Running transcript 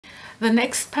The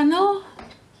next panel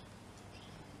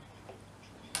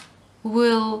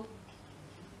will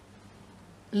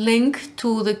link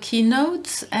to the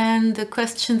keynotes and the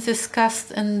questions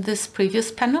discussed in this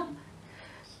previous panel.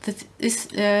 This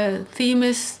theme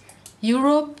is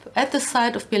Europe at the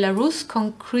side of Belarus,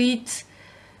 concrete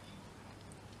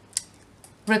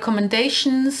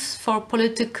recommendations for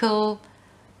political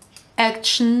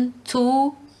action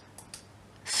to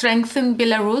strengthen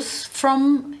Belarus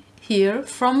from here,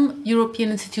 from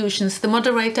European institutions. The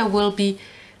moderator will be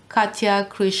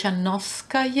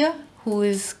Kryzhanouskaya, who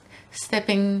is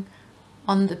stepping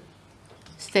on the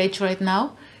stage right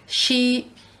now.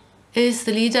 She is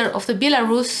the leader of the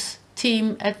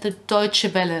Belarus-Team at the Deutsche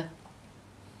Welle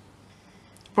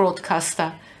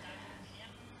broadcaster.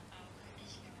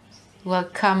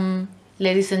 Welcome,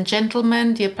 ladies and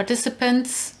gentlemen, dear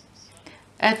participants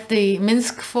at the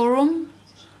Minsk Forum.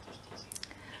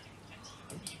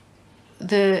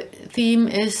 The theme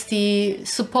is the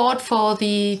support for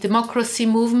the democracy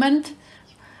movement.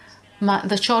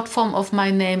 The short form of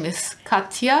my name is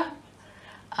Katja.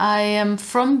 I am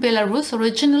from Belarus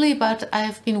originally, but I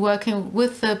have been working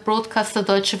with the broadcaster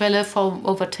Deutsche Welle for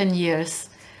over 10 years.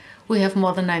 We have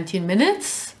more than 19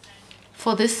 minutes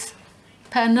for this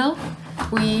panel.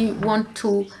 We want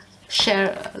to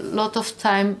share a lot of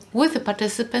time with the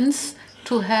participants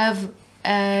to have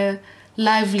a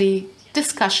lively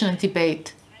discussion and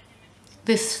debate.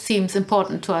 This seems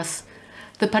important to us.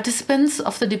 The participants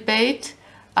of the debate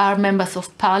are members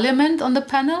of parliament on the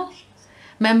panel,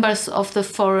 members of the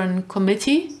Foreign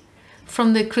Committee.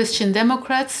 From the Christian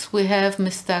Democrats, we have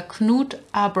Mr. Knut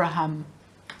Abraham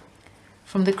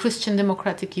from the Christian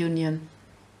Democratic Union.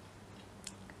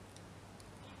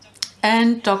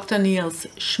 And Dr. Nils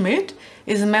Schmid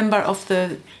is a member of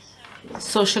the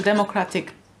Social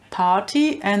Democratic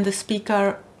Party and the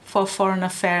Speaker for Foreign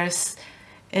Affairs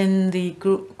in the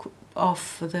group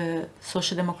of the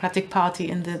Social Democratic Party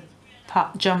in the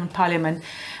German Parliament.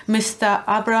 Mr.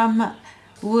 Abraham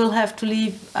will have to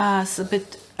leave us a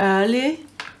bit early,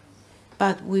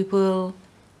 but we will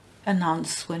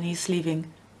announce when he's leaving.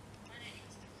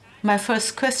 My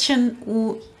first question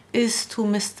is to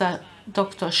Mr.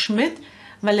 Dr. Schmid.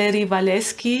 Valery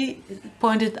Walewski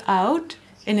pointed out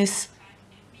in his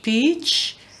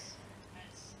speech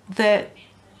that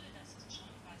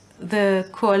the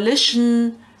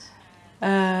coalition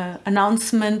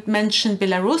announcement mentioned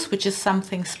Belarus, which is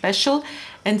something special.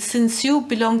 And since you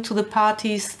belong to the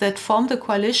parties that formed the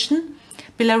coalition,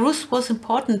 Belarus was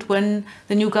important when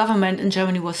the new government in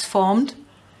Germany was formed.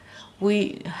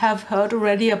 We have heard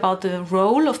already about the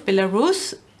role of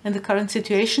Belarus in the current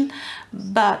situation,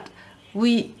 but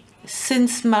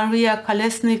since Maria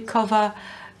Kolesnikova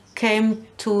came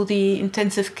to the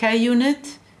intensive care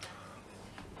unit,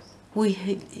 we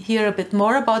hear a bit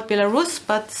more about Belarus,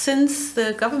 but since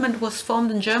the government was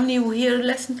formed in Germany, we hear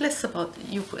less and less about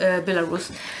Belarus.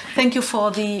 Thank you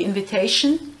for the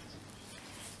invitation.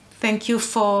 Thank you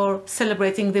for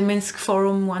celebrating the Minsk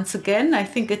Forum once again. I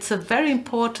think it's a very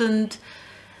important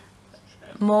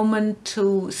moment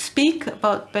to speak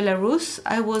about Belarus.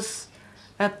 I was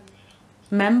a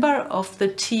member of the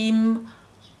team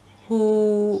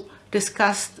who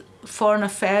discussed foreign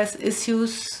affairs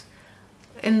issues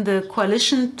in the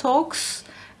coalition talks,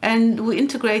 and we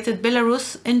integrated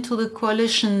Belarus into the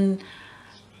coalition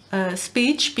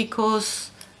speech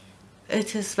because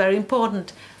it is very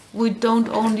important. We don't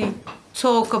only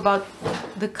talk about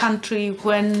the country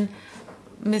when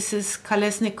Mrs.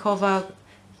 Kolesnikova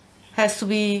has to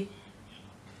be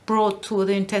brought to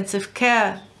the intensive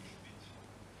care.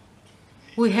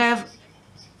 We have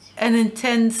an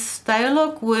intense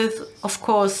dialogue with, of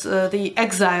course, the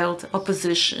exiled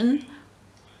opposition.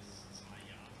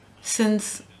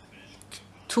 Since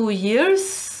 2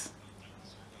 years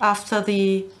after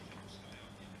the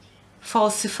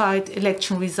falsified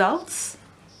election results,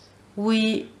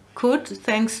 we could,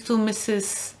 thanks to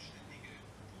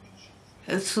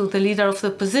to the leader of the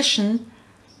opposition,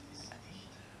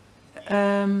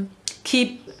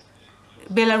 keep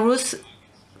Belarus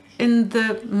in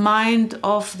the mind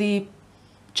of the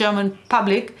German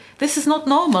public. This is not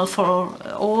normal for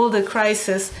all the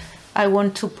crises. I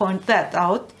want to point that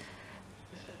out.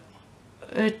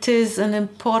 It is an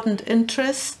important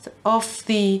interest of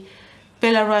the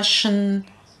Belarusian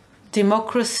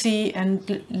democracy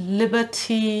and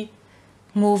liberty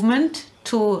movement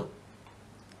to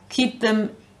keep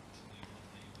them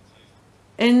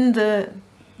in the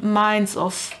minds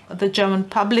of the German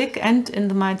public and in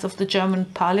the minds of the German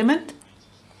parliament.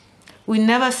 We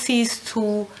never cease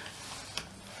to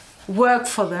work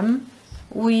for them.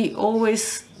 We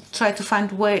always try to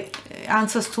find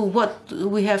answers to what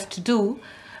we have to do.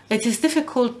 It is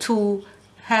difficult to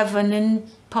have an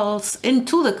impulse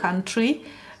into the country.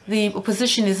 The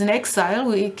opposition is in exile.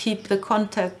 We keep the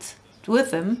contact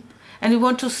with them. And we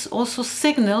want to also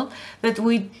signal that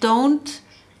we don't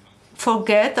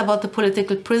forget about the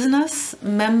political prisoners.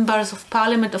 Members of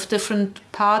parliament of different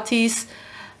parties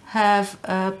have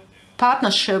a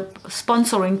partnership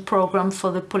sponsoring program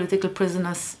for the political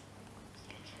prisoners.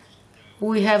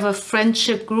 We have a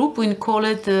friendship group. We call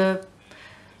it the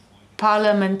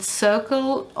Parliament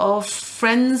Circle of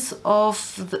Friends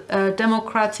of the,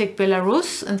 Democratic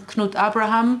Belarus, and Knut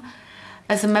Abraham,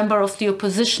 as a member of the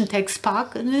opposition, takes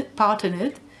part in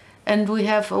it. And we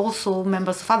have also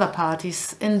members of other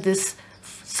parties in this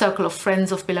Circle of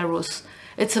Friends of Belarus.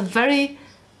 It's a very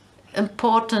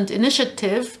important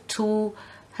initiative to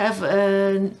have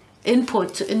an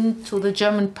input into the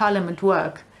German parliament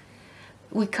work.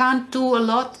 We can't do a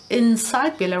lot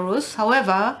inside Belarus.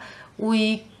 However,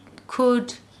 we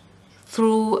could,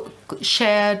 through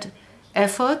shared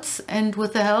efforts and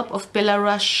with the help of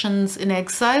Belarusians in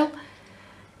exile,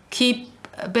 keep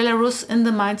Belarus in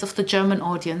the minds of the German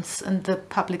audience and the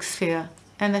public sphere.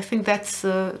 And I think that's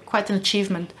quite an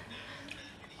achievement.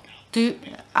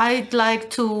 I'd like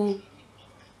to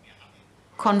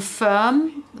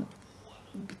confirm,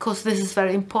 because this is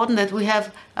very important, that we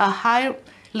have a high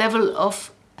level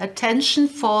of attention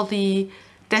for the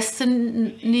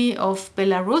destiny of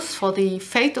Belarus, for the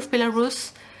fate of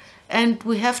Belarus. And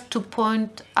we have to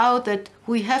point out that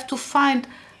we have to find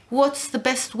what's the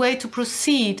best way to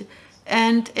proceed.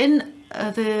 And in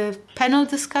the panel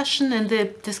discussion and the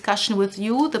discussion with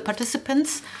you, the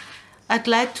participants, I'd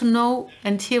like to know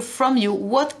and hear from you,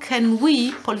 what can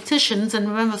we, politicians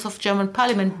and members of German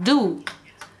parliament, do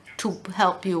to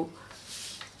help you?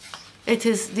 It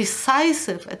is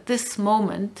decisive at this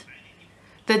moment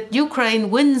that Ukraine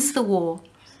wins the war,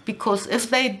 because if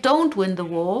they don't win the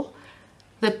war,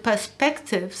 the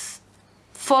perspectives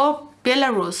for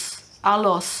Belarus are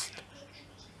lost.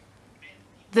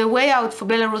 The way out for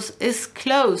Belarus is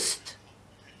closed.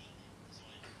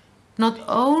 Not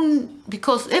only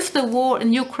because if the war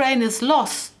in Ukraine is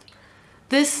lost,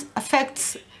 this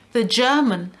affects the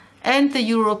German and the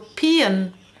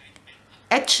European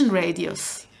action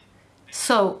radius.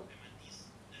 So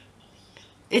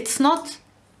it's not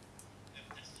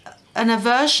an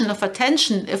aversion of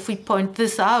attention if we point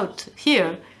this out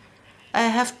here. I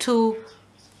have to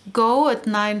go at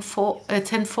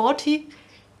 10:40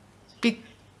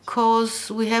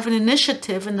 because we have an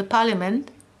initiative in the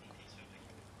parliament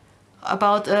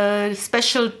about a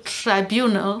special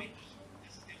tribunal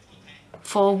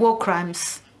for war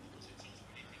crimes.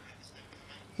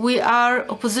 We are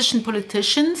opposition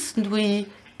politicians and we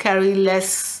carry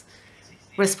less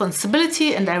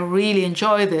responsibility, and I really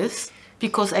enjoy this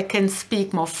because I can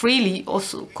speak more freely.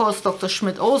 Also, of course, Dr.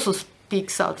 Schmid also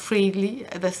speaks out freely,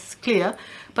 that's clear.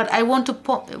 But I want to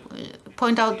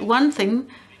point out one thing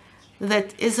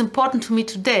that is important to me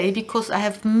today, because I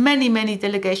have many, many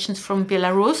delegations from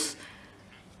Belarus.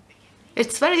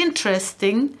 It's very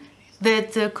interesting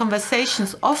that the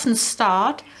conversations often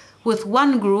start with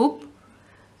one group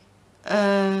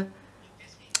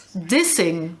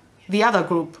dissing the other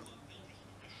group.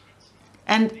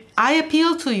 And I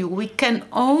appeal to you, we can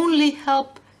only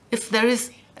help if there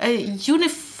is a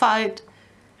unified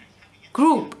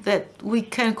group that we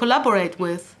can collaborate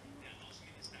with.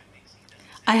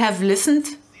 I have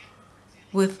listened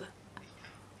with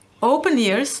open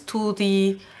ears to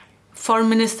the foreign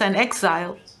minister in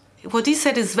exile. What he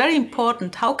said is very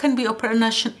important. How can we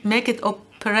make it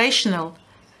operational?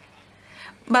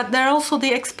 But there are also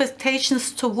the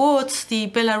expectations towards the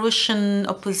Belarusian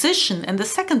opposition. And the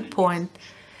second point,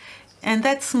 and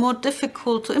that's more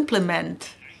difficult to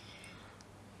implement,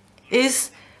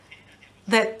 is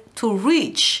that to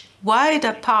reach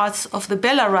wider parts of the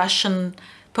Belarusian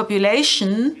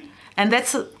population, and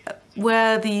that's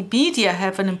where the media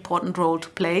have an important role to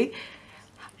play,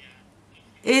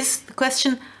 is the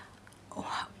question,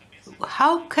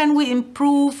 how can we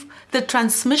improve the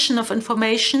transmission of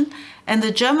information? And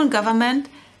the German government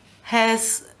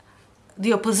has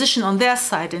the opposition on their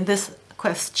side in this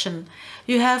question.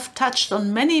 You have touched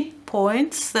on many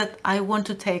points that I want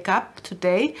to take up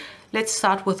today. Let's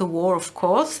start with the war, of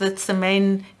course. That's the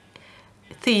main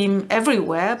theme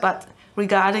everywhere. But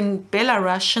regarding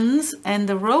Belarusians and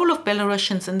the role of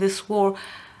Belarusians in this war,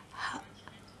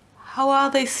 how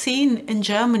are they seen in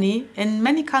Germany? In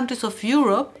many countries of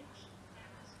Europe,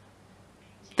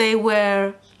 they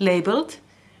were labeled.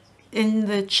 In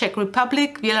the Czech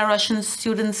Republic, Belarusian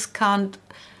students can't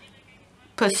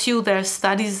pursue their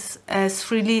studies as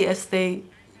freely as they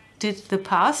did in the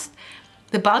past.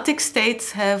 The Baltic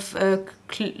states have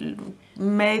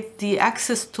made the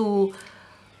access to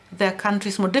their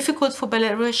countries more difficult for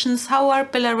Belarusians. How are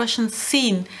Belarusians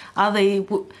seen? Are they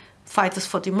fighters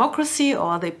for democracy, or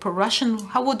are they pro-Russian?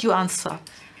 How would you answer?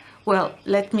 Well,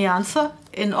 let me answer.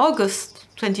 In August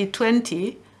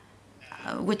 2020,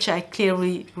 which I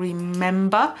clearly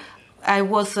remember, I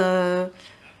was an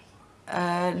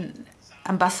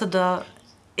ambassador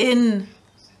in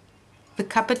the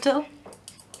capital,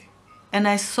 and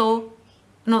I saw,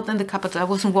 not in the capital, I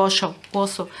was in Warsaw.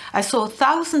 I saw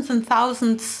thousands and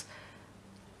thousands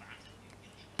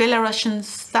Belarusian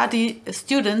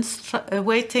students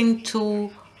waiting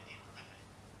to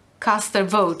cast their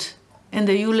vote in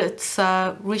the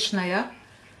Ulica Rishnaya.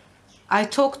 I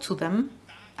talked to them.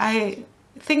 I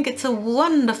think it's a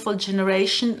wonderful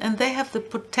generation, and they have the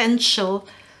potential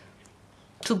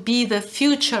to be the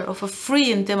future of a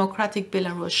free and democratic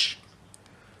Belarus.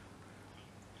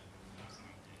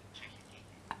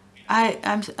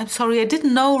 I'm sorry, I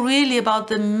didn't know really about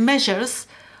the measures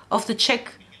of the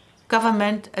Czech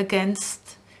government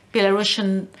against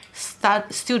Belarusian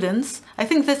students. I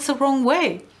think that's the wrong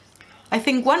way. I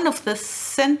think one of the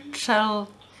central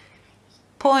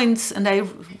points, and I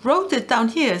wrote it down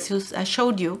here as I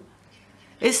showed you,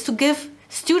 is to give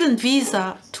student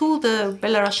visa to the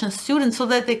Belarusian students so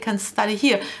that they can study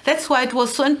here. That's why it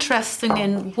was so interesting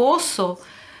in Warsaw.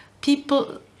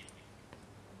 People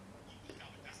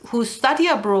who study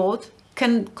abroad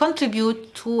can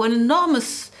contribute to an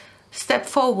enormous step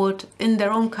forward in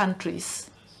their own countries.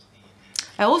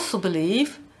 I also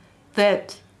believe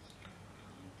that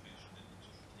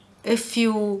if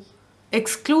you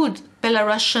exclude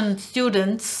Belarusian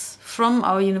students from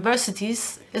our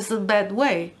universities, is a bad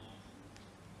way,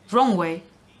 wrong way.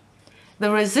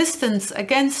 The resistance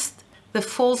against the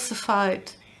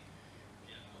falsified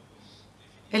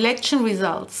election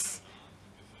results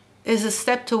is a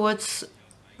step towards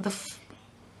the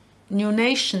new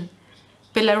nation.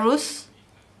 Belarus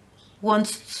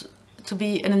wants to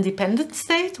be an independent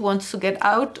state, wants to get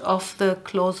out of the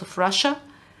claws of Russia.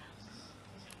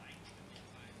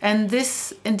 And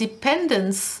this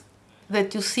independence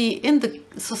that you see in the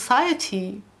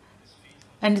society,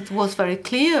 and it was very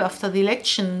clear after the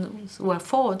elections were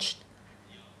forged,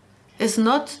 is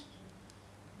not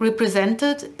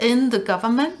represented in the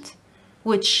government,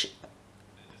 which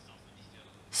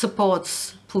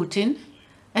supports Putin.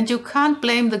 And you can't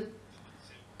blame the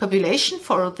population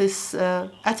for this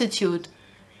attitude.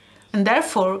 And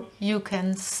therefore, you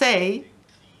can say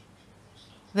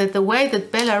that the way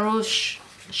that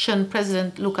Belarusian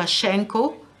President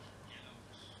Lukashenko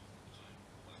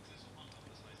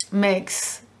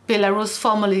makes Belarus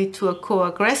formally to a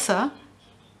co-aggressor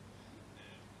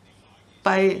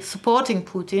by supporting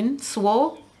Putin's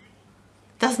war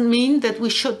doesn't mean that we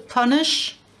should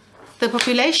punish the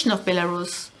population of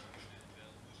Belarus,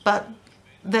 but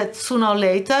that sooner or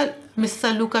later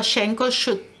Mr. Lukashenko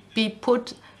should be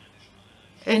put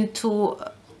into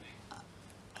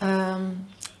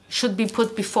should be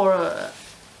put before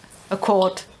a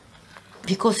court,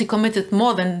 because he committed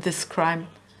more than this crime.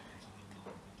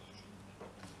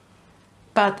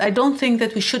 But I don't think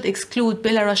that we should exclude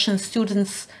Belarusian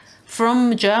students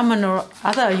from German or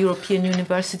other European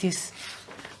universities.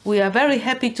 We are very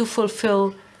happy to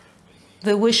fulfill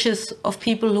the wishes of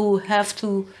people who have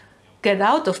to get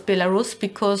out of Belarus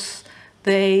because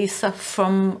they suffer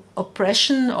from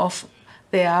oppression, of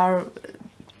they are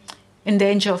in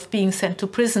danger of being sent to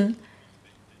prison.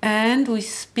 And we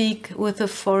speak with the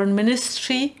foreign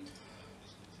ministry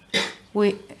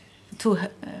to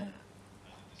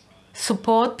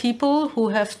support people who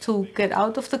have to get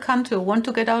out of the country or want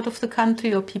to get out of the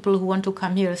country, or people who want to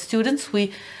come here as students.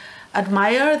 We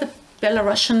admire the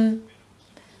Belarusian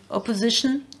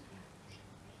opposition,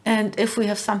 and if we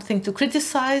have something to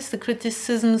criticize, the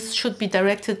criticisms should be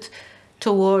directed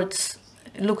towards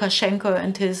Lukashenko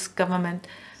and his government.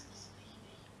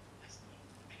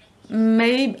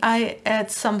 May I add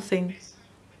something?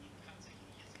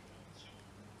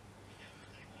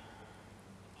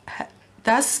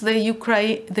 Does the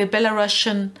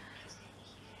Belarusian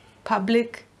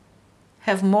public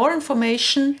have more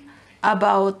information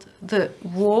about the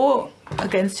war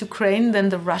against Ukraine than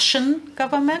the Russian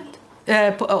government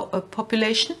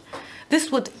population?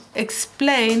 This would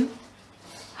explain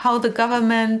how the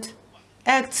government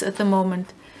acts at the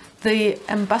moment. The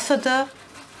ambassador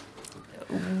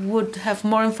would have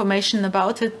more information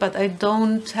about it, but I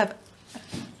don't have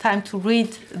time to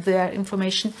read their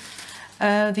information.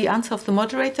 The answer of the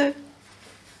moderator: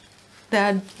 there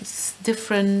are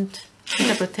different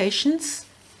interpretations,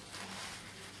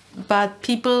 but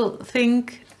people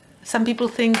think some people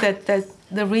think that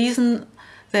the reason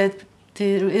that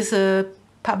there is a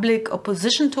public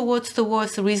opposition towards the war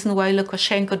is the reason why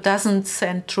Lukashenko doesn't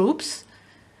send troops.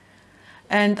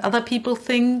 And other people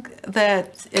think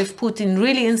that if Putin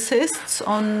really insists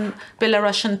on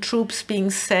Belarusian troops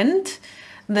being sent,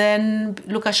 then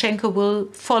Lukashenko will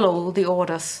follow the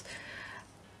orders.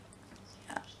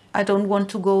 I don't want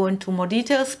to go into more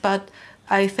details, but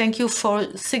I thank you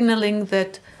for signaling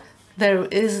that there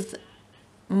is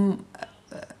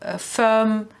a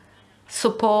firm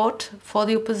support for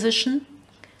the opposition.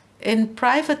 In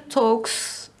private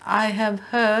talks I have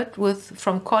heard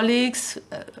from colleagues,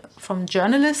 from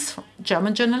journalists,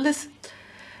 German journalists,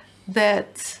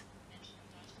 that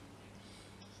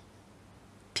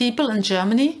people in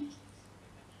Germany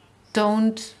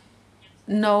don't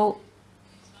know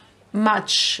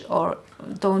much or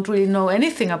don't really know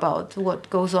anything about what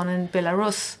goes on in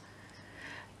Belarus.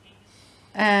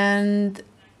 And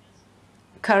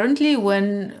currently,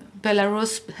 when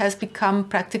Belarus has become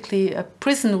practically a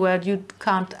prison where you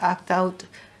can't act out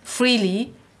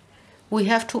freely, we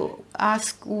have to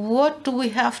ask, what do we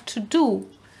have to do?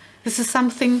 This is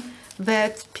something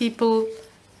that people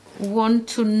want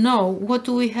to know. What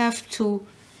do we have to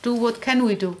do? What can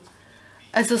we do?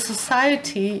 As a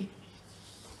society,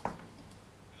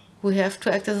 we have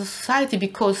to act as a society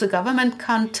because the government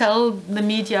can't tell the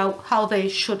media how they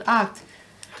should act.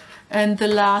 And the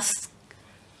last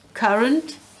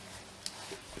current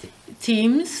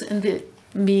teams in the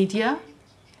media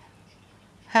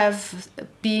have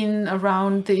been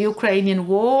around the Ukrainian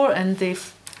war, and they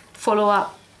follow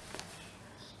up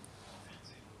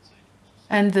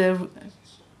and the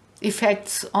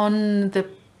effects on the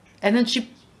energy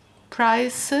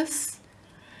prices.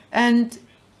 And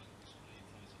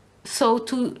so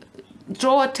to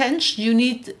draw attention, you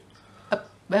need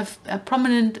a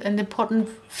prominent and important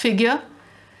figure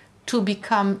to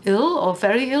become ill or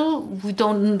very ill. We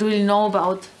don't really know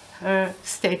about her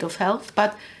state of health,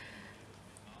 but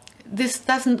this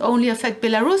doesn't only affect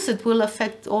Belarus, it will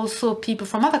affect also people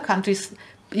from other countries.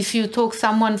 If you talk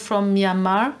someone from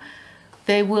Myanmar,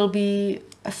 they will be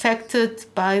affected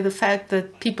by the fact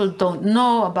that people don't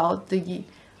know about the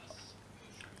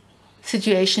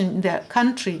situation in their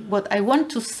country. What I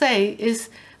want to say is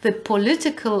that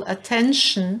political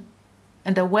attention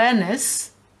and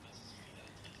awareness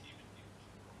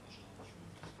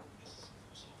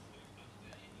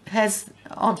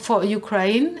for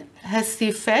Ukraine has the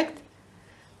effect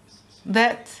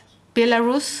that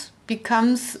Belarus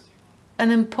becomes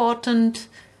an important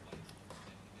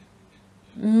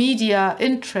media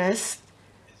interest.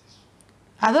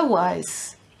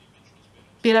 Otherwise,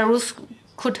 Belarus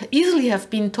could easily have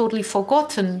been totally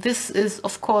forgotten. This is,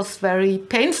 of course, very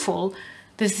painful.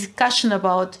 This discussion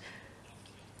about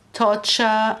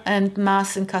torture and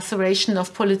mass incarceration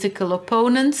of political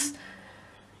opponents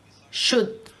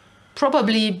should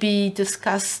probably be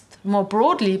discussed more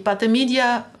broadly, but the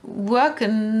media work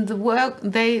in the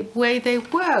way they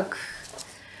work.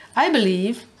 I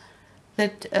believe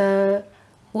that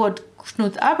what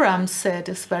Knut Abrahams said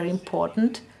is very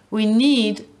important. We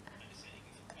need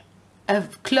a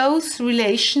close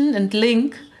relation and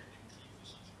link.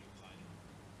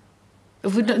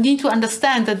 We need to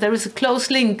understand that there is a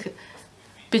close link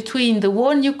between the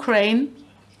war in Ukraine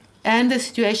and the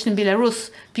situation in Belarus,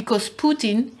 because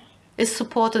Putin is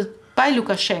supported by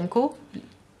Lukashenko,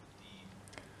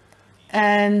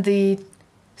 and the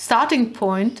starting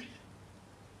point,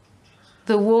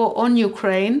 the war on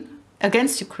Ukraine,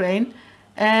 against Ukraine,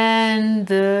 and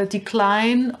the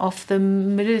decline of the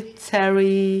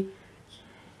military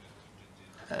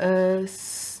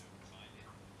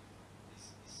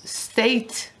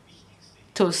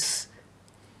status,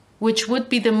 which would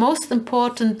be the most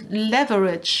important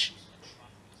leverage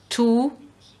to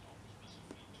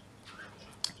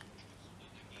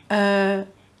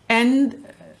end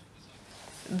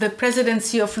the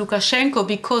presidency of Lukashenko,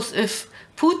 because if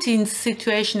Putin's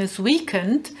situation is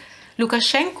weakened,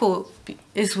 Lukashenko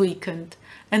is weakened.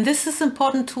 And this is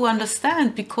important to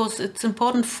understand because it's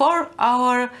important for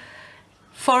our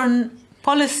foreign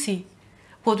policy.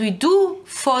 What we do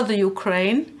for the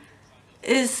Ukraine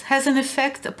has an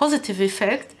effect, a positive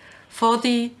effect, for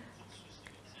the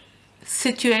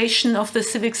situation of the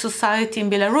civic society in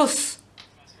Belarus.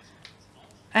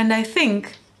 And I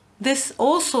think this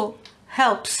also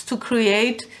helps to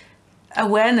create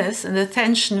awareness and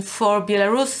attention for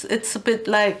Belarus. It's a bit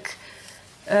like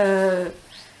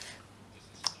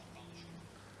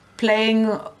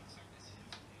playing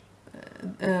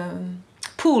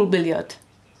pool billiard.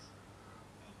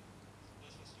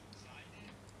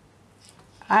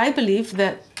 I believe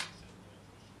that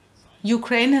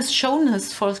Ukraine has shown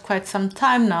us for quite some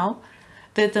time now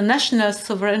that the national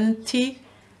sovereignty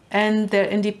and their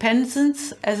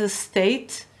independence as a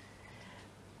state,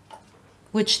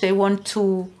 which they want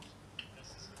to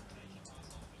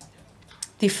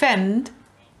defend,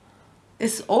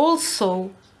 is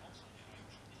also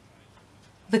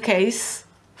the case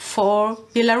for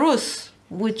Belarus,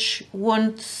 which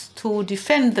wants to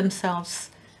defend themselves.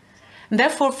 And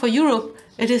therefore, for Europe,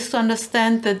 it is to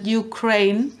understand that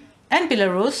Ukraine and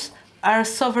Belarus are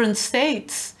sovereign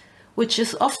states, which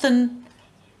is often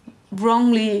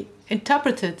wrongly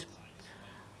interpreted.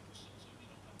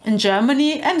 In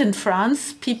Germany and in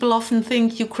France, people often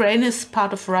think Ukraine is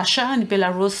part of Russia and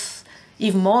Belarus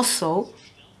even more so.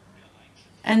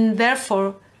 And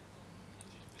therefore,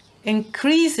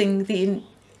 increasing the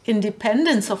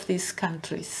independence of these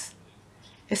countries,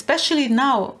 especially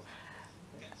now,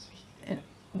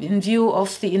 in view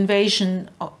of the invasion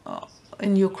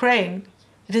in Ukraine,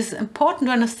 it is important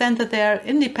to understand that they are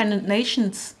independent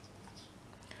nations.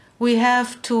 We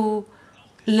have to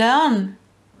learn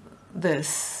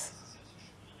this,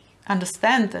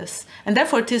 understand this, and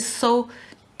therefore it is so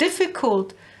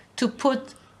difficult to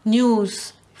put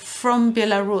news from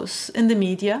Belarus in the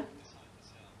media,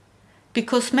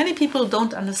 because many people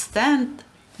don't understand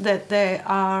that they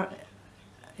are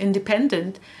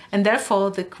independent, and therefore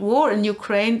the war in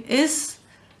Ukraine is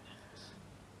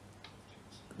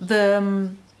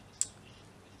the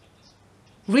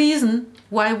reason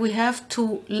why we have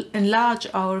to enlarge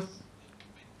our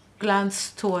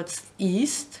glance towards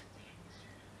East.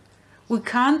 We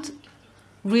can't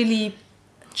really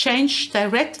change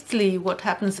directly what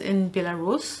happens in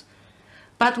Belarus,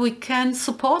 but we can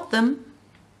support them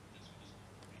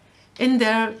in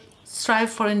their strive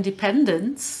for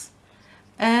independence,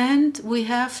 and we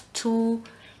have to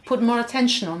put more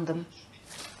attention on them.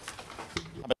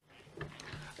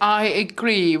 I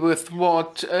agree with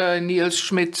what Nils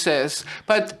Schmid says,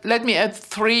 but let me add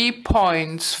 3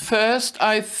 points. First,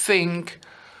 I think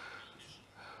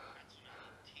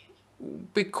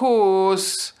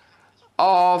because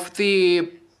of the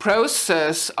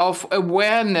process of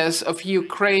awareness of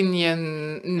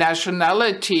Ukrainian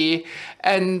nationality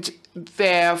and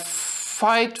their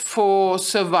fight for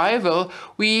survival,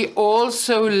 we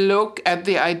also look at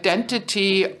the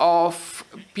identity of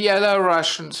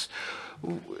Belarusians.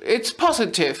 It's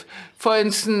positive. For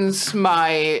instance,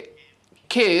 my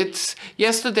kids,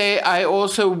 yesterday I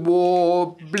also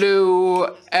wore blue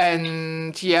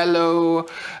and yellow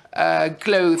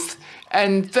clothes,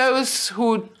 and those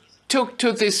who took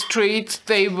to the streets,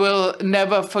 they will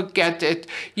never forget it.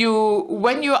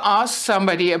 When you ask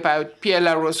somebody about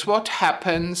Belarus, what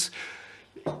happens,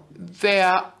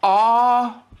 there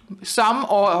are some,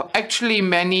 or actually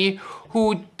many,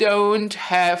 who don't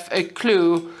have a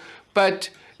clue. But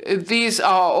these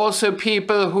are also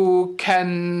people who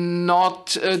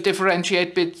cannot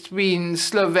differentiate between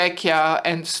Slovakia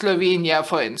and Slovenia,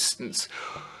 for instance.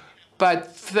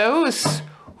 But those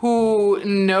who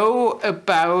know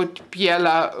about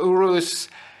Belarus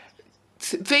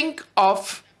think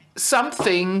of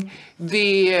something,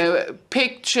 the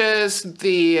pictures,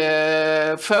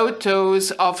 the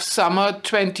photos of summer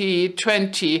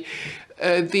 2020,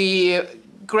 the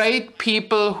great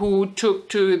people who took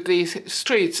to the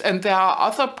streets. And there are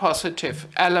other positive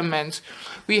elements.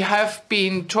 We have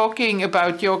been talking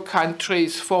about your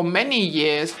countries for many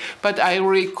years, but I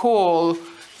recall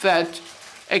that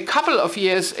a couple of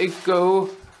years ago,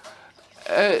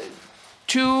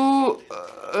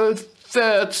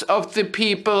 2/3 of the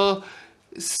people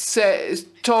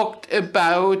talked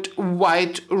about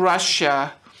White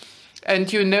Russia.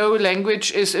 And you know,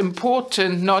 language is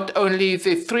important, not only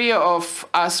the 3 of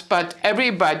us, but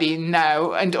everybody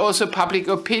now, and also public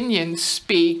opinion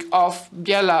speak of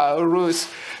Belarus.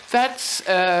 That's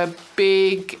a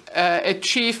big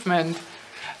achievement.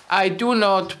 I do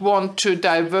not want to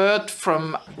divert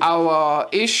from our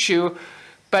issue,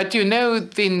 but you know,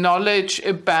 the knowledge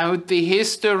about the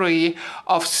history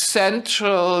of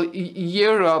Central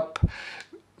Europe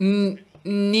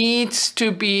needs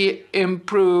to be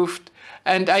improved.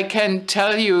 And I can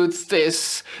tell you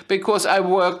this because I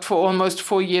worked for almost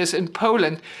 4 years in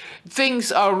Poland.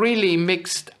 Things are really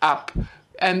mixed up.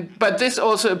 But this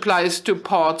also applies to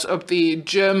parts of the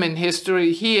German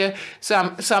history here.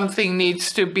 Something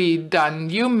needs to be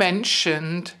done. You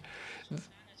mentioned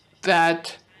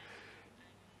that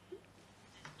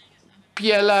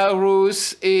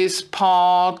Belarus is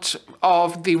part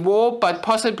of the war, but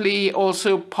possibly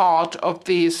also part of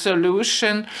the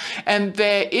solution. And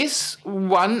there is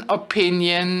one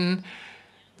opinion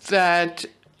that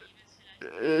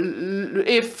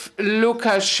if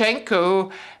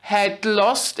Lukashenko had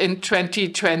lost in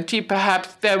 2020,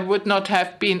 perhaps there would not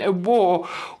have been a war.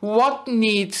 What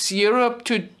needs Europe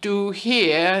to do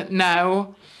here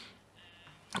now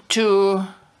to,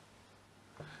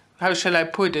 how shall I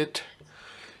put it,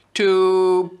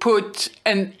 to put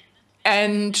an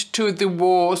end to the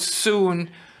war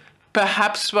soon?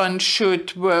 Perhaps one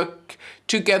should work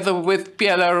together with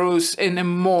Belarus in a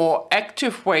more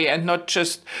active way and not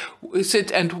just sit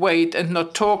and wait and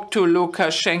not talk to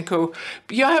Lukashenko.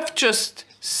 You have just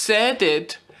said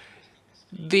it,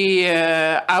 the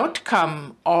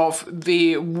outcome of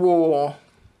the war.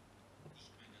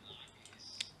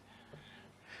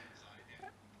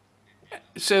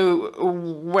 So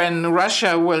when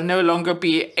Russia will no longer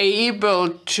be able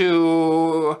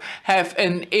to have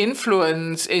an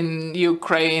influence in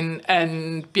Ukraine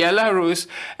and Belarus,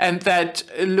 and that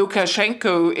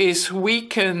Lukashenko is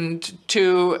weakened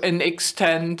to an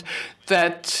extent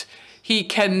that he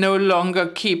can no longer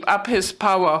keep up his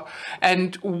power.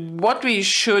 And what we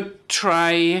should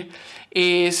try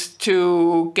is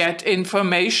to get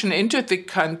information into the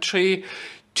country,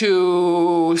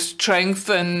 to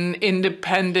strengthen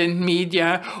independent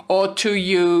media, or to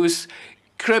use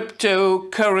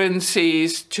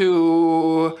cryptocurrencies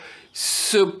to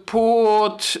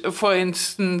support, for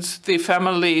instance, the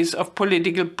families of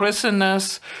political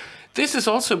prisoners. This is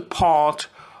also part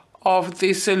of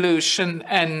the solution.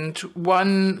 And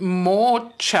one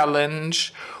more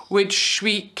challenge, which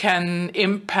we can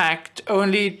impact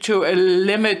only to a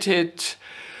limited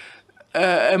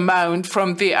amount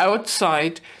from the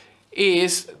outside,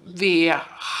 is the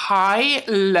high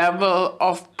level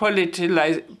of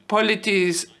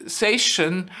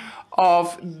politicization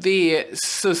of the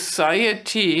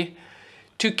society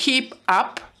to keep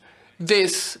up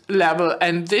this level.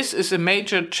 And this is a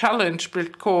major challenge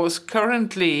because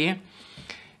currently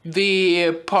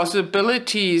the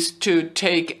possibilities to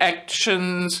take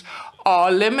actions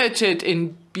are limited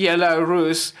in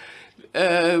Belarus.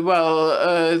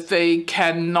 They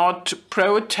cannot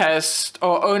protest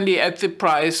or only at the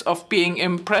price of being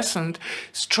imprisoned.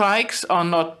 Strikes are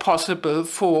not possible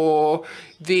for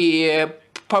the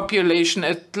population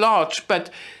at large, but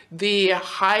the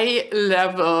high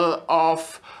level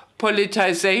of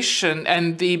politicization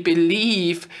and the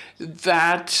belief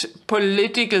that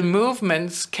political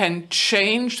movements can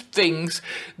change things,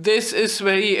 this is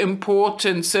very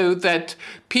important so that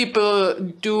people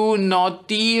do not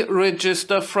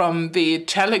deregister from the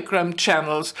Telegram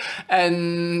channels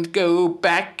and go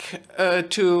back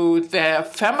to their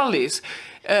families.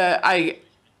 I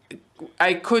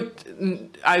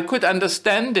could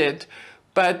understand it,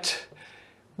 but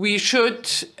we should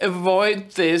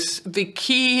avoid this. The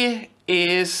key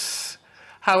is,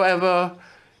 however,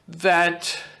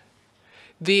 that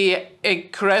the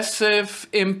aggressive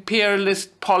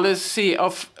imperialist policy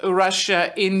of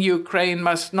Russia in Ukraine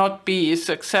must not be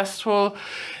successful.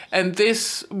 And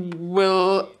this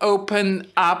will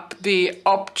open up the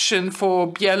option for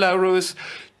Belarus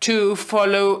to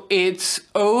follow its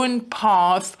own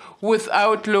path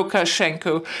without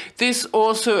Lukashenko. This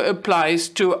also applies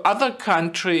to other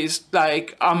countries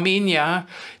like Armenia.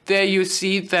 There you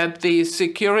see that the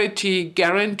security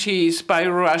guarantees by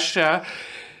Russia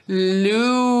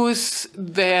lose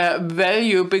their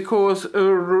value because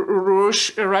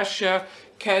Russia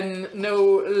can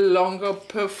no longer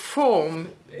perform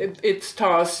its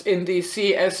tasks in the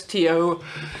CSTO.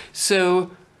 So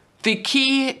the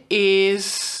key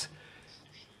is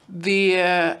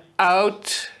the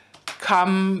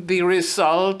outcome, the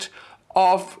result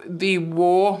of the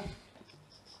war,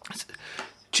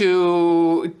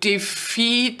 to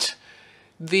defeat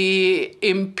the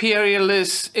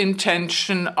imperialist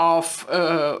intention of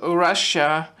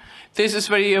Russia. This is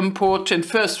very important,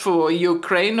 first for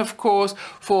Ukraine, of course,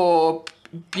 for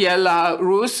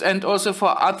Belarus, and also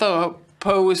for other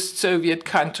post-Soviet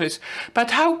countries.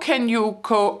 But how can you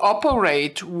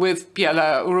cooperate with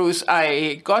Belarus?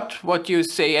 I got what you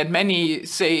say, and many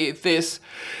say this,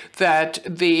 that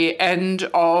the end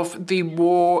of the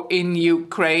war in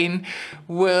Ukraine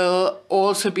will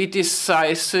also be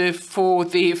decisive for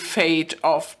the fate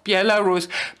of Belarus.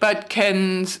 But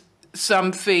can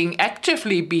something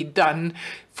actively be done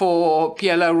for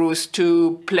Belarus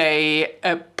to play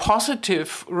a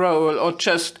positive role, or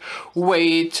just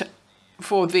wait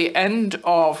for the end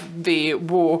of the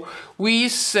war? We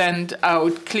send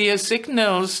out clear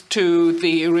signals to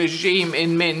the regime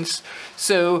in Minsk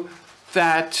so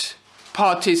that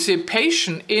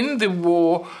participation in the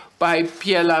war by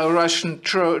Belarusian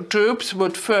troops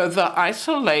would further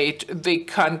isolate the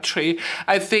country.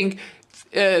 I think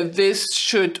this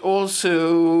should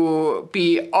also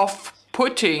be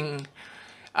off-putting.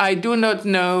 I do not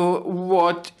know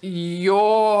what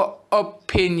your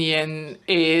opinion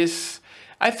is.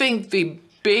 I think the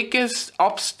biggest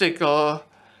obstacle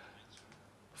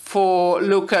for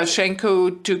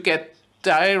Lukashenko to get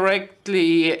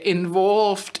directly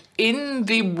involved in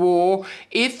the war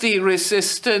is the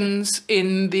resistance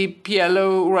in the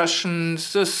Belarusian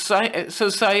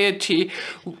society.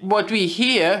 What we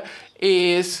hear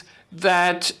is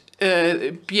that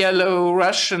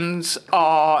Belarusians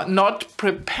are not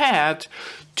prepared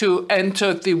to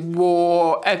enter the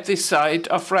war at the side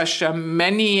of Russia.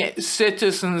 Many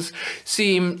citizens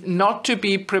seem not to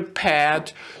be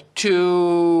prepared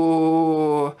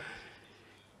to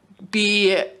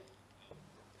be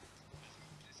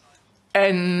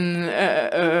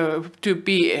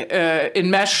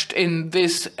enmeshed in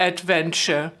this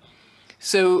adventure.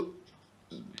 So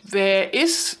there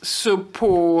is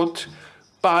support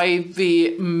by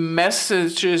the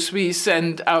messages we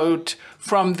send out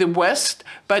from the West,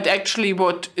 but actually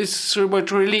what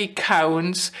really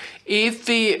counts is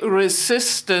the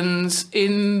resistance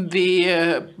in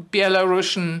the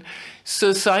Belarusian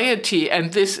society,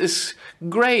 and this is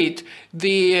great.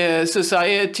 The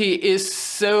society is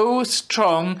so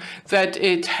strong that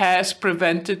it has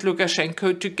prevented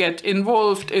Lukashenko to get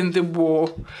involved in the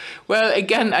war. Well,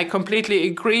 again, I completely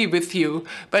agree with you,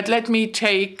 but let me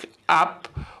take up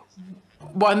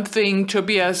one thing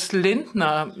Tobias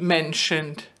Lindner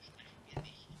mentioned.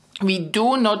 We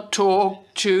do not talk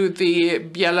to the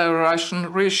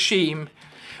Belarusian regime.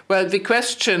 Well, the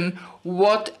question,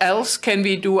 what else can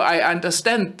we do? I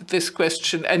understand this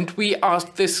question, and we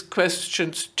ask these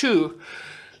questions too.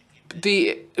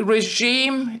 The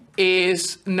regime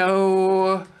is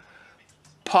no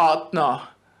partner.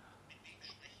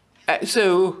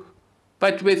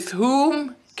 But with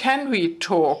whom can we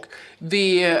talk?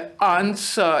 The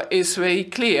answer is very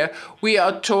clear. We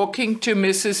are talking to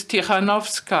Mrs.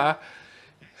 Kryzhanouskaya.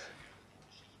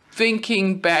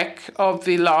 Thinking back of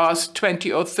the last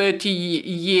 20 or 30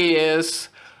 years,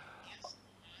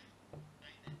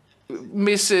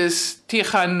 Mrs.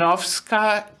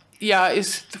 Kryzhanouskaya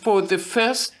is for the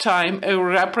first time a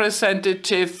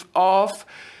representative of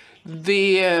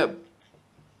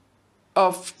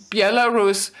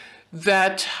Belarus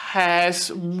that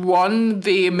has won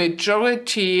the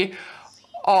majority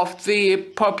of the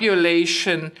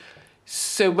population.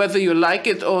 So whether you like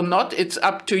it or not, it's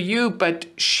up to you, but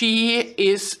she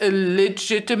is a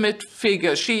legitimate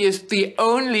figure. She is the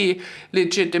only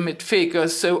legitimate figure,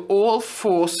 so all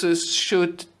forces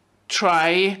should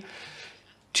try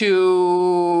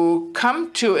to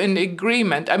come to an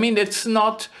agreement. I mean, it's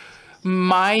not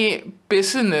my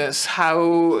business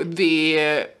how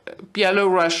the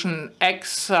Belarusian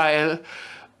exile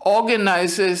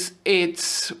organizes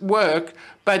its work,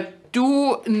 but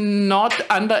do not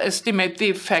underestimate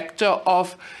the factor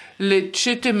of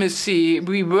legitimacy.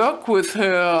 We work with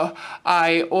her.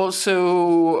 I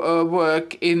also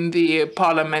work in the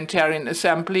Parliamentarian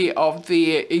Assembly of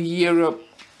the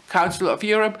Council of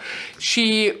Europe.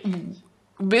 She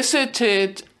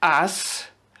visited us,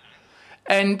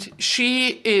 and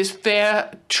she is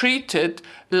there treated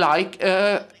like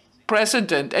a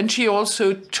president, and she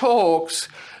also talks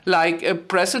like a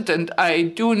president. I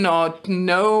do not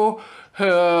know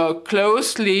her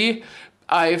closely.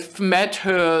 I've met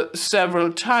her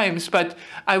several times, but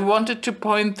I wanted to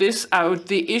point this out.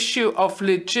 The issue of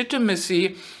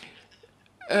legitimacy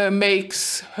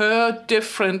makes her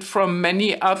different from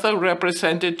many other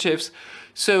representatives.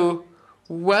 So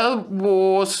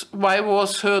why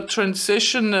was her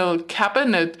transitional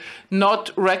cabinet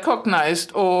not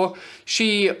recognized? Or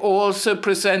she also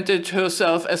presented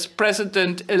herself as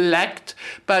president-elect,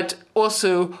 but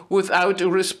also without a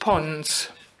response.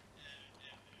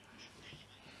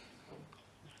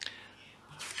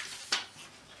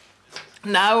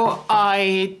 Now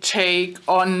I take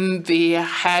on the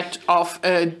hat of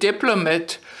a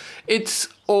diplomat. It's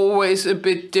always a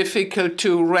bit difficult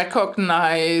to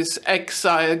recognize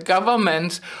exile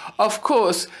governments. Of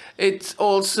course, it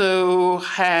also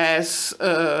has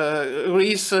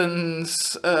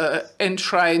reasons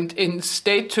enshrined in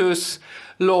status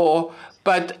law,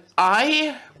 but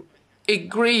I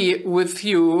agree with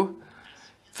you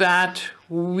that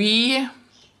we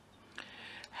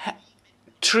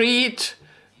treat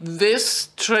this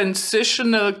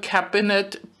transitional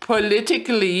cabinet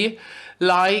politically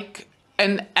like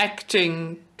an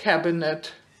acting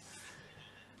cabinet.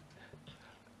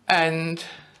 And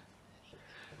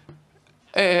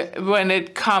when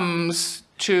it comes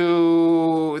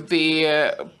to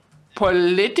the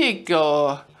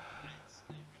political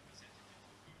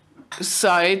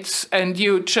sides, and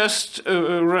you just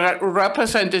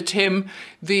represented him,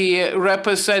 the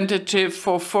representative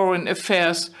for foreign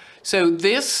affairs. So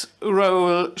this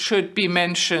role should be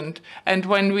mentioned. And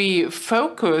when we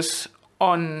focus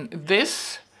on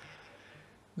this,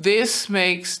 this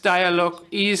makes dialogue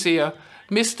easier.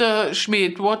 Mr.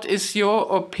 Schmid, what is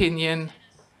your opinion?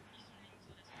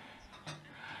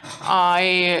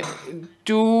 I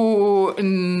do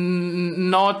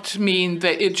not mean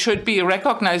that it should be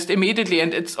recognized immediately,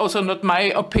 and it's also not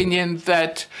my opinion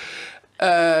that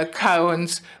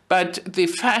counts, but the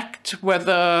fact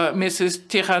whether Mrs.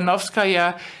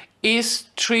 Kryzhanouskaya is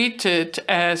treated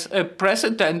as a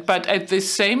president, but at the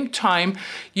same time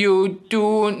you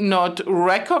do not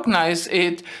recognize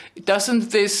it, doesn't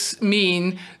this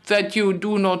mean that you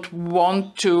do not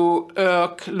want to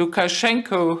irk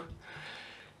Lukashenko?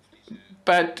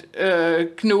 But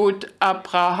Knut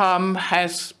Abraham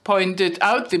has pointed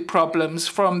out the problems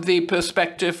from the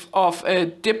perspective of a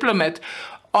diplomat.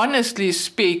 Honestly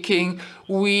speaking,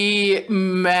 we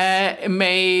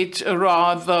made a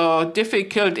rather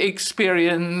difficult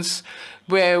experience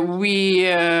where we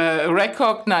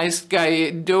recognized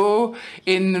Guaido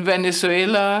in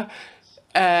Venezuela.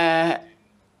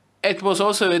 It was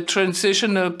also a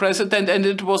transitional president, and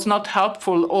it was not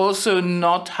helpful, also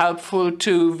not helpful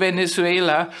to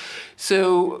Venezuela.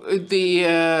 So we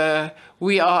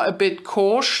are a bit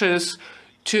cautious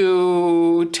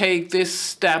to take this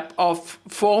step of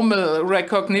formal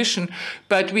recognition,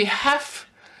 but we have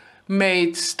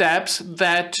made steps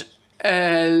that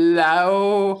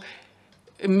allow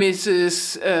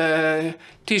Mrs.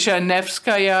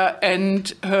 Kryzhanouskaya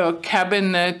and her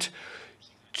cabinet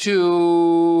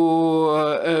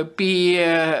to be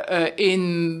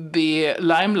in the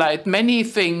limelight. Many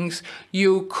things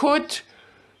you could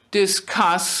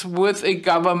discuss with a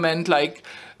government, like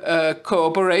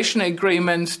cooperation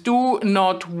agreements, do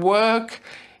not work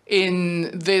in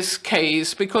this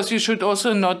case, because you should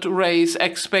also not raise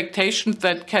expectations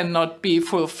that cannot be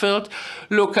fulfilled.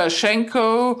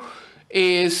 Lukashenko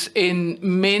is in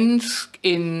Minsk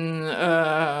in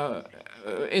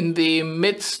the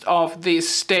midst of the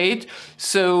state,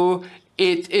 so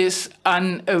it is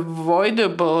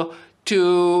unavoidable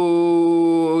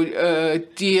to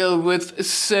deal with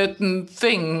certain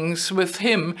things with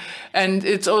him. And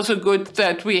it's also good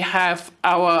that we have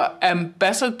our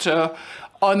ambassador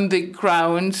on the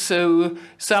ground, so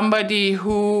somebody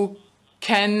who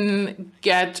can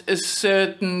get a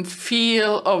certain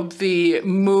feel of the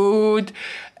mood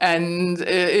and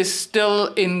is still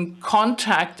in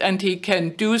contact, and he can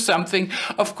do something.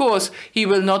 Of course, he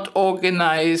will not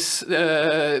organize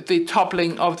the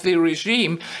toppling of the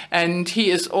regime, and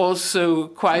he is also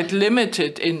quite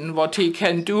limited in what he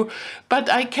can do.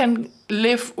 But I can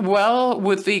live well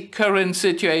with the current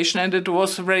situation, and it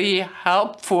was very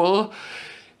helpful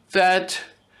that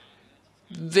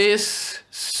this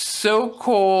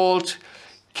so-called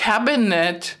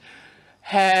cabinet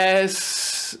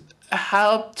has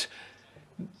helped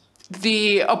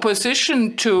the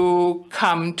opposition to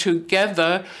come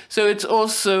together. So it's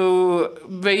also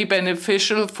very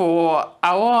beneficial for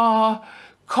our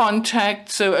contact.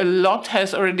 So a lot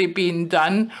has already been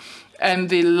done, and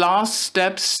the last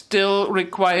step still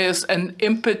requires an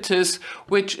impetus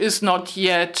which is not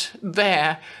yet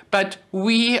there. But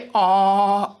we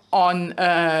are on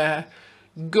a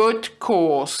good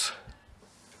course.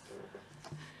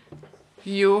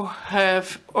 You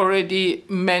have already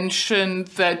mentioned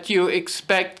that you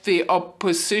expect the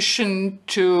opposition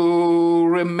to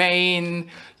remain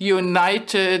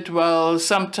united. Well,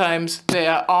 sometimes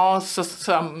there are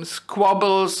some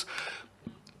squabbles,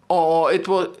 or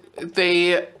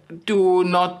they do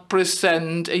not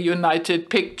present a united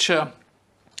picture.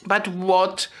 But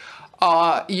what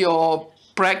are your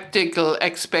practical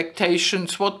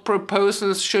expectations? What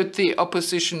proposals should the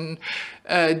opposition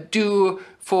do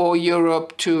for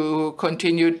Europe to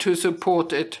continue to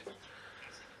support it?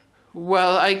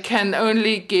 Well, I can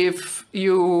only give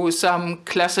you some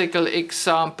classical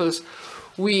examples.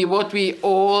 What we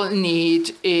all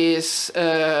need is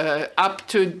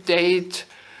up-to-date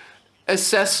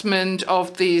assessment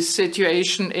of the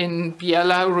situation in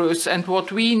Belarus. And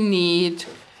what we need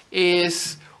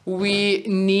is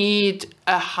a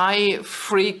high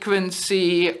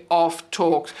frequency of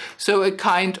talks. So a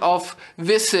kind of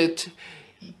visit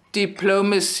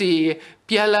diplomacy.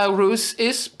 Belarus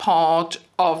is part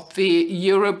of the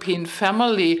European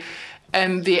family,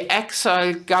 and the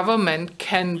exiled government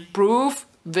can prove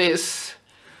this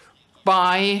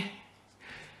by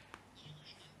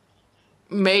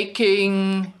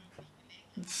making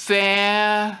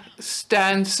their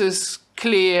stances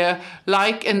clear,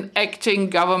 like an acting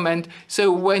government.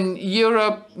 So when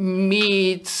Europe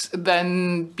meets,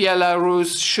 then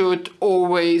Belarus should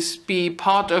always be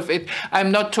part of it.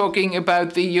 I'm not talking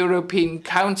about the European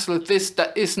Council. This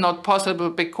is not possible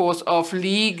because of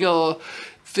legal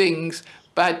things.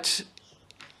 But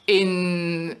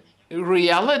in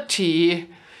reality,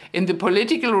 in the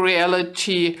political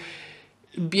reality,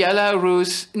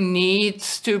 Belarus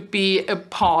needs to be a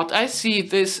part. I see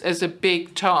this as a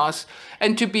big task.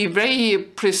 And to be very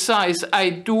precise, I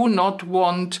do not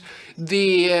want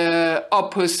the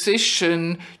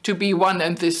opposition to be one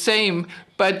and the same,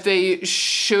 but they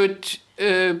should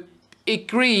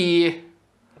agree.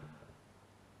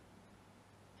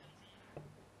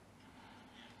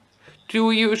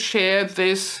 Do you share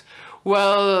this?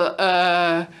 Well,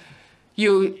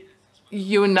 you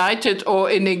united or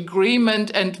in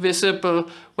agreement and visible.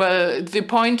 Well, the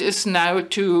point is now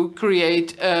to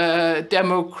create a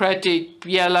democratic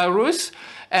Belarus,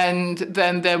 and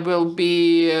then there will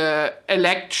be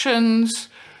elections.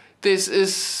 This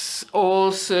is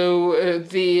also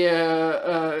the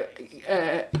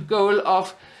goal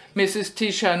of Mrs.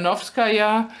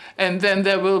 Kryzhanouskaya, and then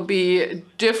there will be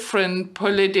different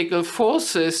political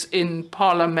forces in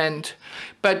parliament.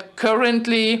 But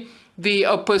currently, the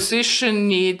opposition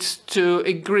needs to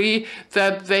agree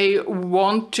that they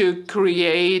want to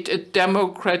create a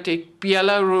democratic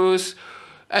Belarus.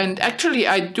 And actually,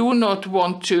 I do not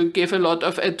want to give a lot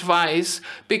of advice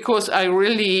because I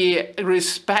really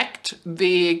respect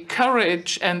the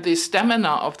courage and the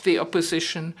stamina of the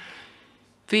opposition.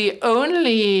 The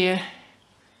only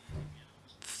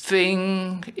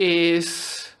thing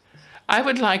is, I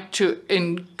would like to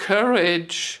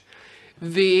encourage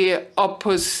the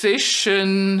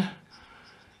opposition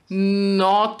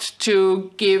not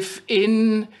to give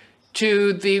in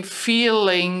to the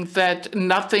feeling that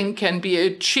nothing can be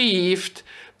achieved.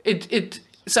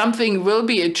 Something will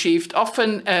be achieved.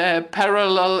 Often a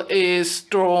parallel is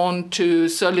drawn to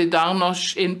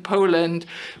Solidarność in Poland.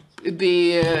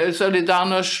 The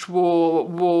Solidarność war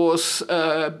was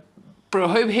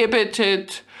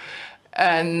prohibited,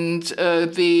 and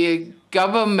the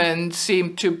government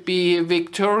seemed to be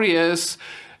victorious.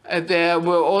 There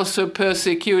were also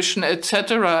persecution,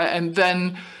 etc. And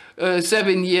then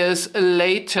 7 years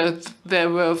later, there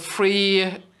were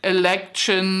free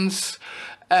elections,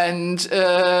 and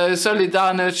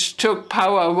Solidarność took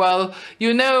power. Well,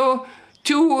 you know,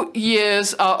 2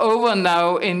 years are over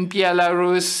now in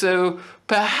Belarus, so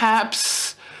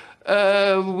perhaps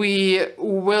we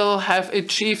will have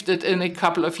achieved it in a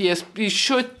couple of years. We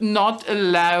should not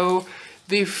allow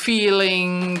the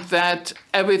feeling that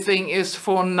everything is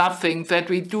for nothing, that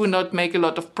we do not make a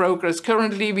lot of progress.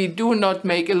 Currently, we do not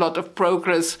make a lot of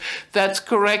progress. That's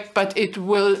correct, but it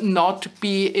will not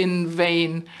be in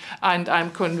vain, and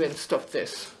I'm convinced of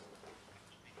this.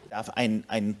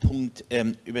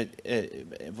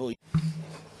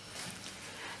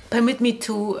 Permit me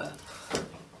to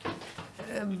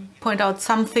point out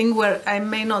something where I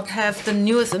may not have the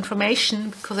newest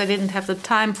information because I didn't have the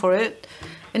time for it.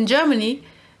 In Germany,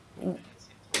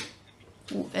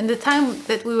 in the time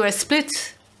that we were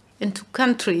split into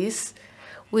countries,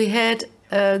 we had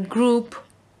a group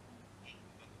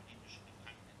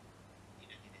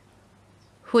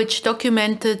which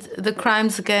documented the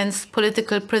crimes against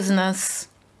political prisoners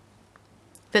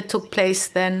that took place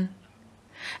then.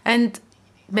 And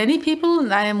many people,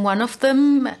 and I am one of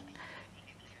them,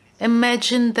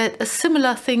 imagined that a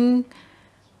similar thing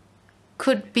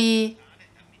could be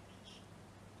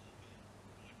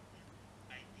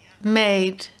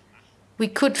made. We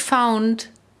could found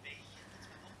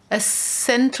a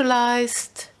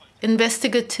centralized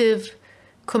investigative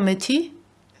committee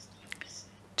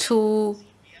to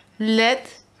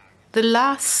let the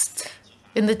last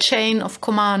in the chain of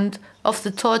command of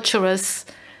the torturers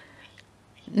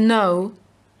know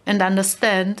and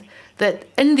understand that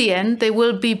in the end they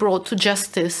will be brought to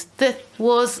justice. That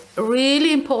was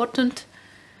really important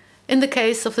in the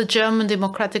case of the German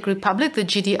Democratic Republic, the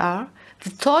GDR. The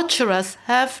torturers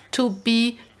have to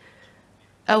be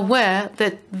aware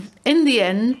that in the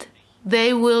end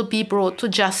they will be brought to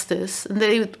justice and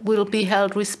they will be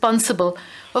held responsible.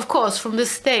 Of course, from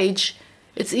this stage,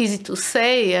 it's easy to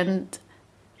say, and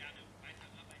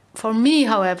for me,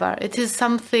 however, it is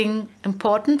something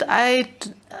important.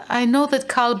 I know that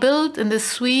Carl Bildt and the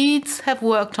Swedes have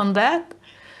worked on that.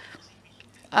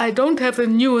 I don't have the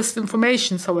newest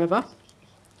information, however.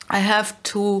 I have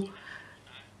to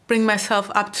bring myself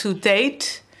up to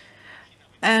date.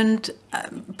 And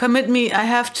permit me, I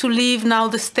have to leave now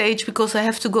the stage because I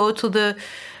have to go to the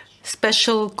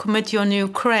Special Committee on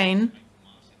Ukraine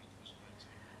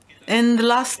In the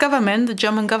last government, the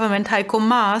German government, Heiko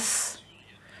Maas,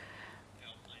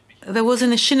 there was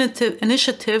an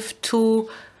initiative to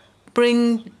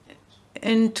bring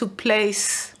into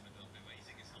place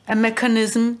a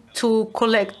mechanism to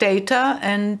collect data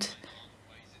and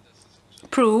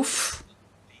proof.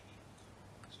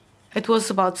 It was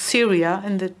about Syria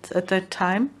at that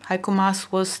time. Heiko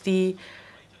Maas was the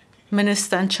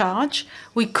minister in charge.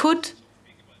 We could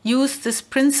use this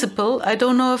principle. I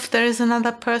don't know if there is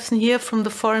another person here from the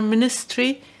foreign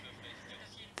ministry.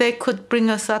 They could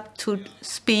bring us up to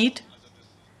speed.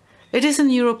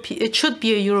 It should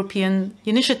be a European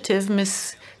initiative,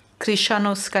 Ms.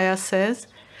 Kryzhanouskaya says.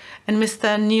 And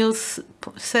Mr. Nils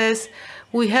says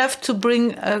we have to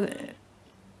bring an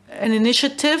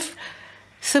initiative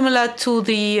similar to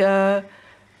the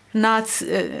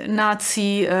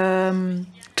Nazi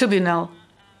tribunal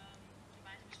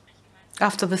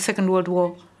after the Second World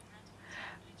War.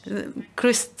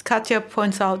 Katja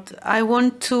points out, I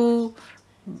want to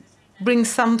bring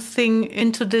something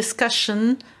into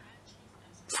discussion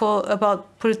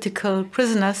about political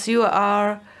prisoners. You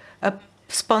are a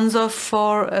sponsor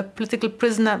for a political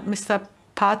prisoner, Mr.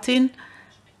 Patin,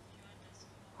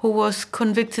 who was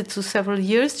convicted to several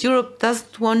years. Europe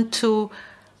doesn't want to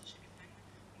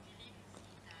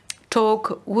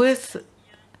talk with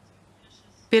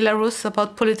Belarus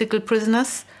about political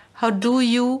prisoners. How do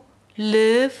you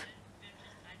live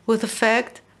with the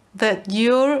fact that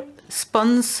your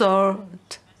sponsored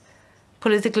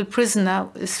political prisoner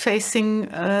is facing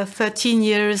 13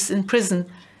 years in prison?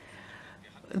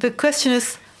 The question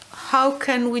is, how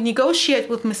can we negotiate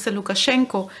with Mr.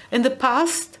 Lukashenko? In the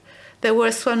past, there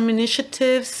were some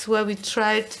initiatives where we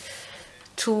tried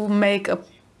to make a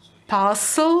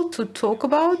parcel to talk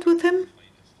about with him,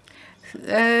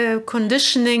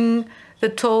 conditioning the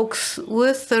talks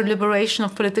with the liberation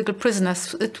of political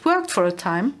prisoners. It worked for a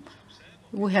time,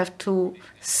 we have to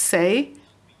say.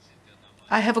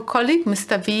 I have a colleague,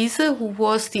 Mr. Wiese, who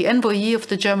was the envoy of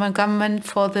the German government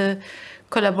for the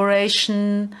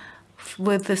collaboration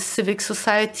with the civic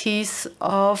societies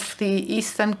of the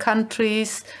Eastern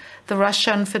countries, the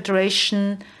Russian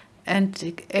Federation,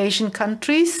 and Asian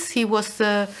countries. He was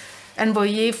the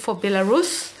envoy for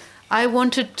Belarus. I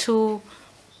wanted to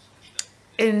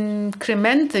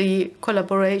increment the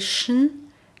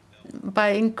collaboration by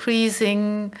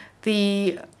increasing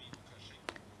the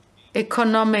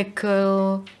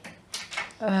economical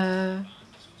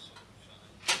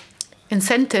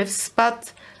incentives,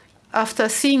 but after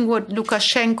seeing what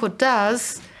Lukashenko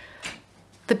does,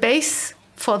 the base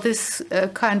for this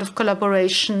kind of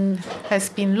collaboration has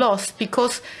been lost,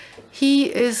 because he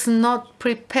is not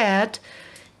prepared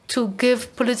to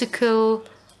give political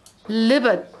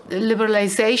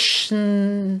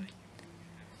liberalization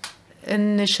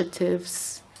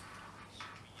initiatives,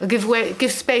 give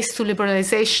space to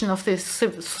liberalization of this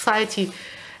society.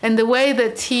 And the way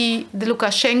that the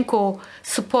Lukashenko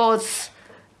supports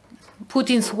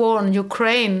Putin's war on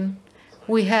Ukraine,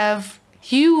 we have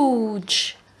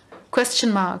huge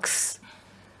question marks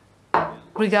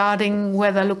regarding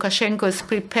whether Lukashenko is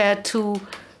prepared to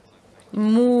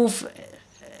move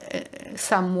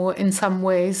in some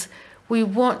ways. We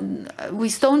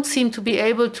don't seem to be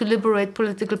able to liberate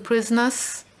political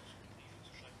prisoners.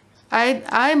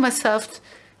 I myself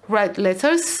write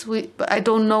letters. I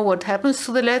don't know what happens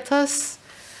to the letters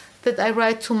that I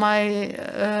write to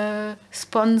my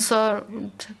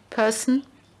sponsored person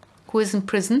who is in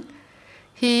prison.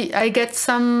 I get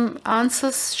some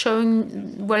answers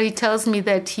showing where he tells me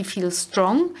that he feels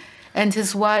strong, and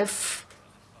his wife,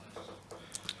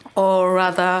 or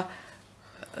rather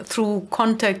through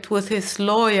contact with his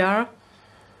lawyer,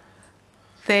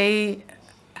 they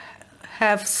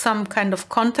have some kind of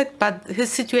contact, but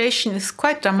his situation is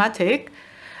quite dramatic.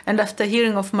 And after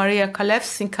hearing of Maria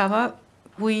Kalevnikova,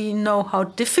 we know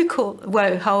how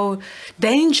how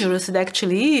dangerous it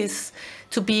actually is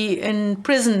to be in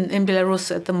prison in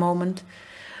Belarus at the moment.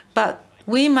 But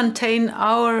we maintain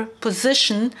our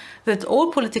position that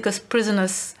all political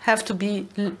prisoners have to be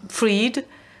freed,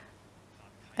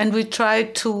 and we try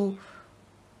to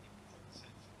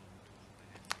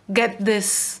get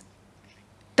this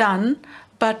done,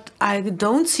 but I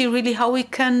don't see really how we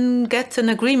can get an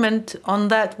agreement on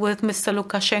that with Mr.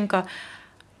 Lukashenko.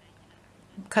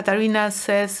 Katsiaryna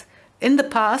says, in the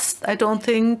past, I don't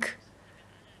think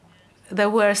there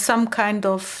were some kind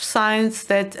of signs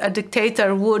that a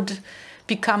dictator would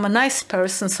become a nice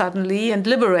person suddenly and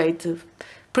liberate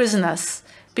prisoners,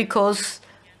 because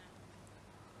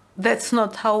that's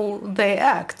not how they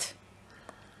act.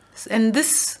 In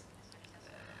this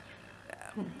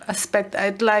aspect,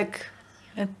 I'd like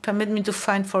and permit me to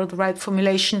find for the right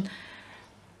formulation.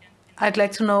 I'd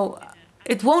like to know,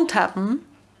 it won't happen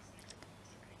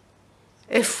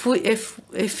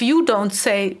if you don't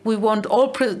say we want all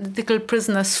political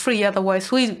prisoners free, otherwise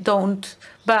we don't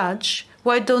budge.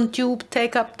 Why don't you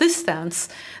take up this stance?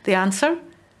 The answer,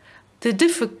 the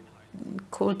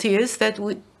difficulty is that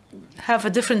we have a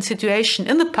different situation.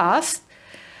 In the past,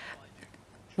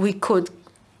 we could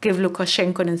give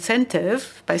Lukashenko an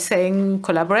incentive by saying,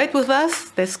 collaborate with us.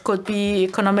 This could be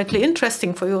economically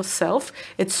interesting for yourself.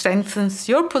 It strengthens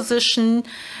your position.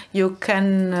 You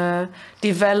can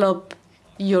develop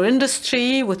your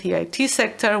industry with the IT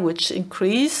sector, which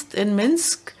increased in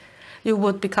Minsk. You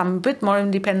would become a bit more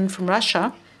independent from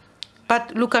Russia.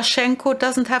 But Lukashenko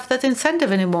doesn't have that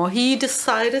incentive anymore. He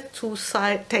decided to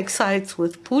take sides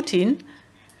with Putin.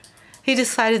 He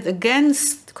decided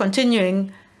against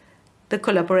continuing the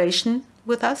collaboration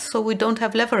with us, so we don't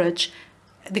have leverage.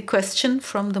 The question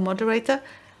from the moderator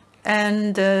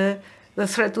and the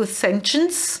threat with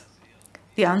sanctions,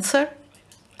 the answer,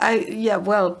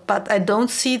 but I don't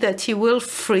see that he will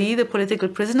free the political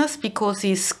prisoners because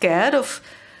he's scared of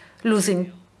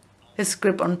losing his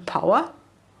grip on power.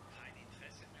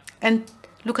 And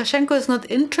Lukashenko is not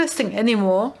interesting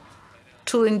anymore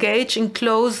to engage in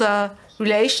closer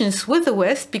relations with the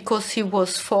West because he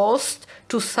was forced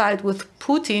to side with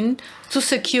Putin to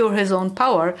secure his own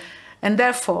power. And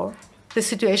therefore, the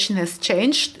situation has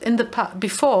changed.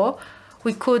 Before,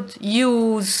 we could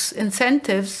use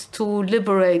incentives to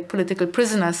liberate political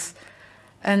prisoners.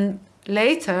 And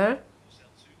later,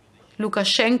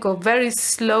 Lukashenko very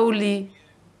slowly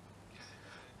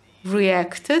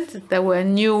reacted. There were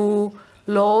new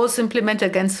laws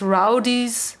implemented against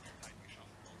rowdies.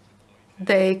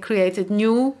 They created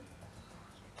new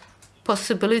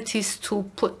possibilities to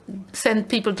send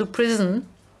people to prison.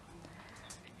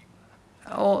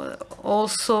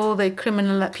 Also, they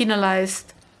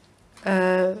penalized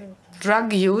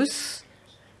drug use.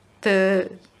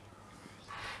 The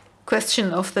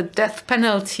question of the death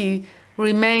penalty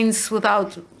remains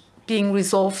without being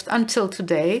resolved until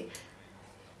today.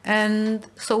 And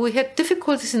so we had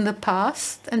difficulties in the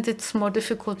past, and it's more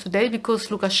difficult today because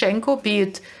Lukashenko, be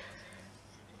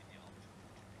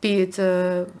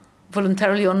it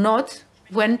voluntarily or not,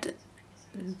 went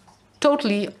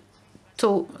totally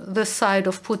to the side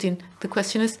of Putin. The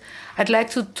question is, I'd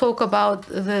like to talk about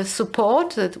the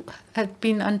support that had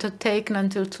been undertaken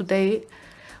until today.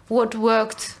 What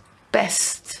worked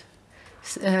best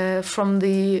from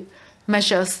the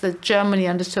measures that Germany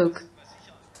undertook?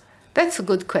 That's a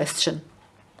good question.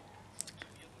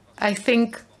 I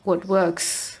think what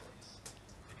works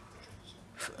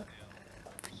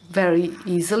very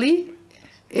easily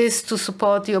is to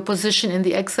support the opposition in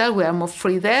the exile. We are more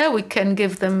free there. We can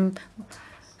give them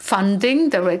funding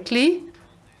directly.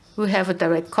 We have a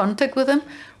direct contact with them.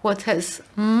 What is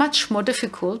much more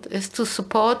difficult is to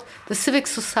support the civic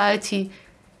society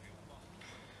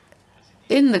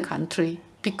in the country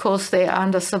because they are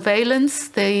under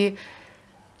surveillance.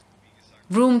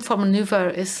 Room for maneuver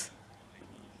is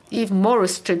even more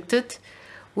restricted.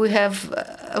 We have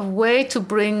a way to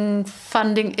bring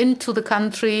funding into the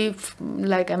country,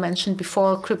 like I mentioned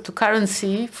before,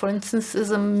 cryptocurrency, for instance,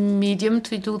 is a medium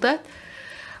to do that.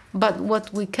 But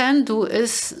what we can do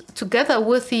is, together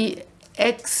with the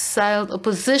exiled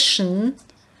opposition,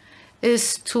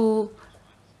 is to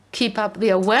keep up the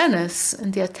awareness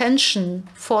and the attention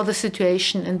for the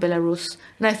situation in Belarus.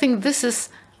 And I think this is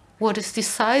what is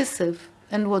decisive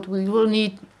and what we will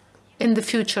need in the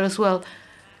future as well.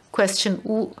 Question,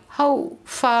 how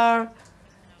far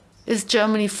is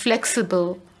Germany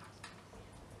flexible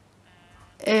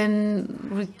in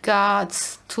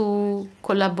regards to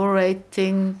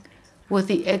collaborating with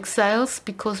the exiles?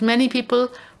 Because many people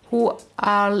who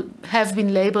have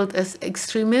been labeled as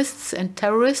extremists and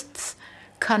terrorists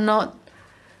cannot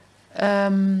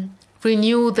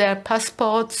renew their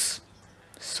passports,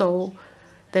 so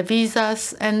their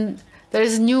visas, and there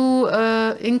is new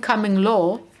incoming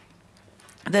law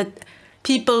that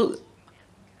people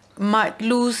might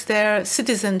lose their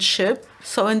citizenship,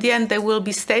 so in the end they will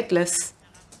be stateless.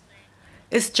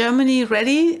 Is Germany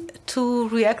ready to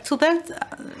react to that?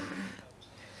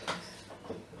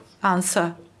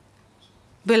 Answer.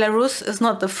 Belarus is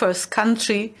not the first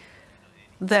country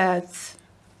that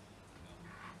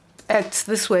acts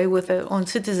this way with their own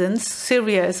citizens.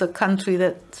 Syria is a country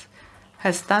that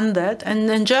has done that. And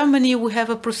in Germany, we have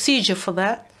a procedure for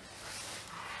that.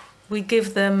 We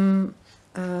give them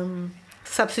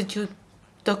substitute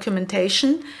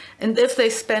documentation. And if they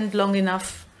spend long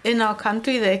enough in our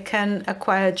country, they can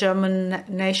acquire German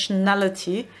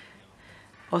nationality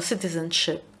or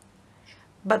citizenship.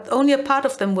 but only a part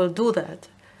of them will do that.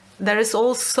 There is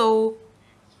also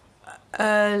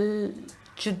a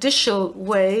judicial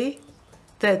way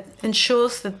that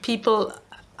ensures that people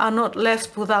are not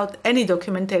left without any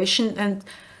documentation, and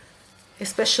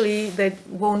especially they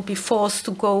won't be forced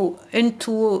to go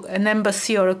into an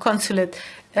embassy or a consulate.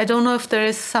 I don't know if there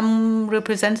is some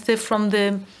representative from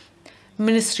the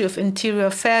Ministry of Interior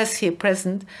Affairs here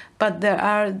present, but there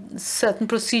are certain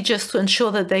procedures to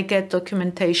ensure that they get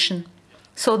documentation.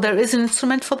 So there is an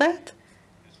instrument for that?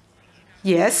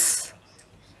 Yes.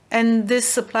 And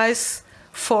this applies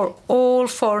for all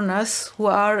foreigners who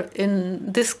are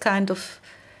in this kind of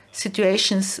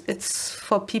situations. It's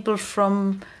for people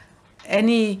from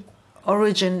any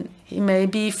origin. He may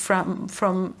be from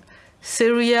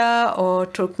Syria or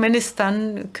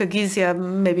Turkmenistan, Kyrgyzstan,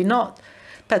 maybe not.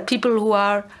 But people who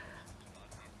are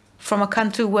from a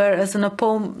country where, as an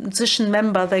opposition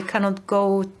member, they cannot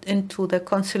go into the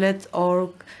consulate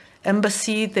or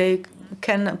embassy, they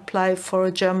can apply for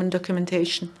a German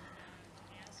documentation.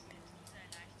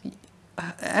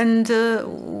 And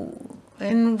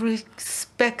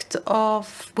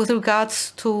with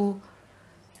regards to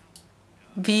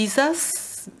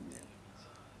visas,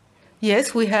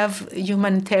 yes, we have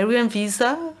humanitarian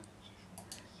visa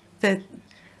that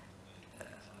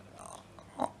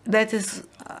is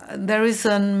there is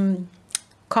a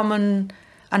common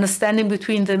understanding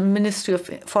between the Ministry of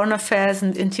Foreign Affairs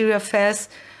and Interior Affairs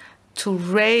to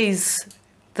raise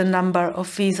the number of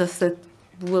visas that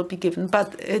will be given.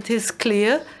 But it is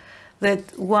clear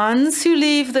that once you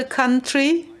leave the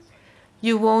country,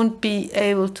 you won't be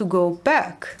able to go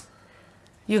back.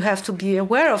 You have to be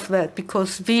aware of that,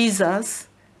 because visas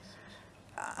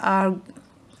are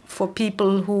for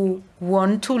people who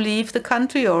want to leave the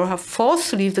country or are forced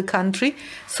to leave the country.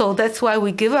 So that's why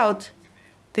we give out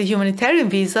the humanitarian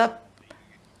visa,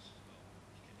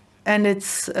 and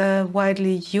it's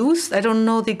widely used. I don't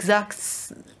know the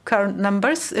exact current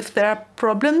numbers. If there are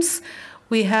problems,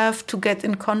 we have to get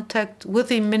in contact with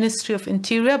the Ministry of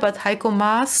Interior, but Heiko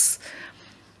Maas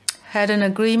had an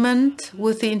agreement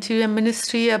with the Interior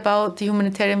Ministry about the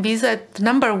humanitarian visa. The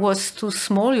number was too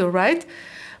small, you're right,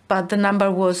 but the number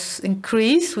was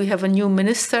increased. We have a new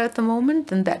minister at the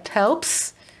moment, and that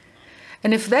helps.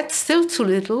 And if that's still too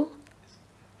little,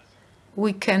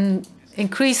 we can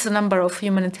increase the number of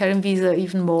humanitarian visa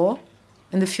even more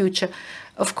in the future.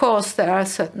 Of course, there are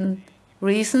certain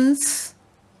reasons.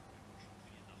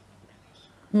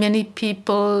 Many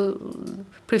people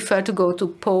prefer to go to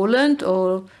Poland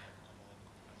or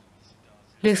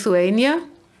Lithuania,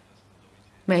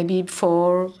 maybe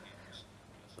for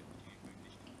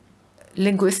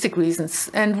linguistic reasons,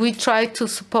 and we try to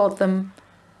support them.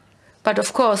 But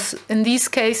of course, in these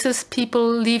cases, people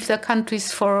leave their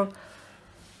countries for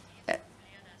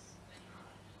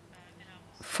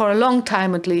a long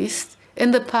time at least. In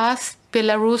the past,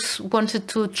 Belarus wanted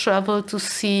to travel to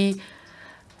see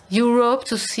Europe,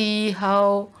 to see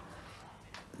how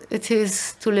it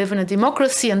is to live in a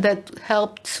democracy, and that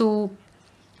helped to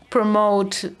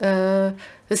promote the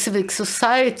civic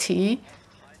society.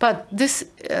 But this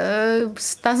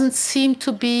doesn't seem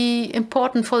to be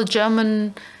important for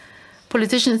German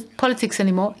politics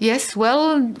anymore. Yes,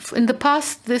 well, in the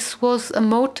past, this was a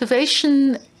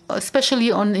motivation,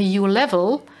 especially on EU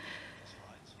level,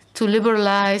 to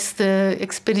liberalize the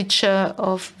expenditure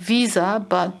of visa.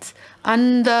 But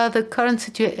under the current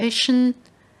situation,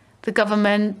 the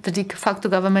government, the de facto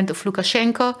government of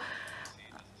Lukashenko,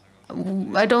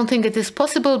 I don't think it is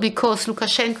possible, because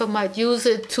Lukashenko might use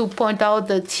it to point out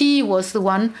that he was the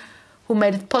one who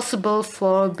made it possible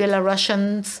for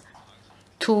Belarusians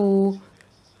to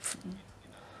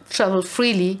travel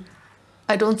freely.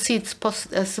 I don't see it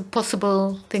as a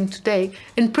possible thing today.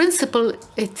 In principle,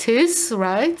 it is,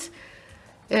 right?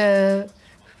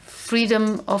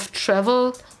 Freedom of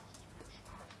travel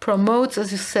promotes,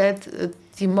 as you said,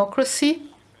 democracy.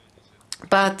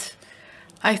 But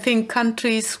I think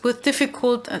countries with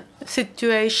difficult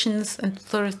situations and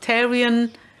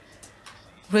authoritarian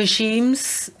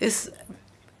regimes is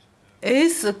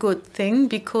a good thing,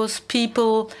 because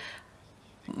people,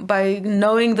 by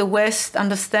knowing the West,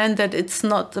 understand that it's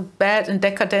not a bad and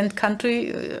decadent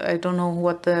country. I don't know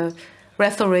what the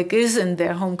rhetoric is in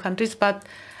their home countries, but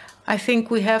I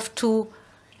think we have to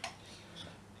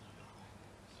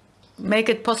make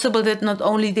it possible that not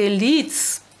only the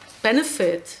elites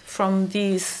benefit from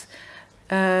these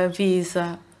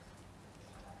visa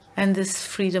and this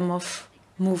freedom of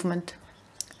movement.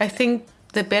 I think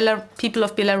the people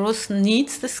of Belarus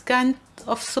needs this kind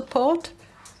of support,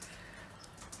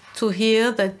 to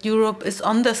hear that Europe is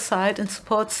on their side and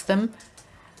supports them,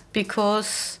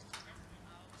 because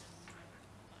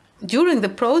during the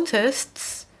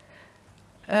protests,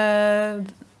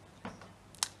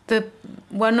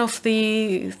 one of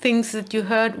the things that you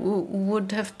heard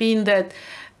would have been that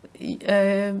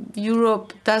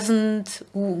Europe doesn't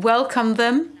welcome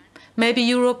them. Maybe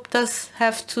Europe does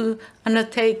have to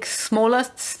undertake smaller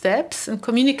steps and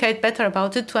communicate better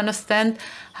about it to understand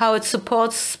how it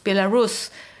supports Belarus.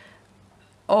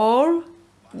 Or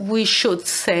we should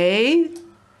say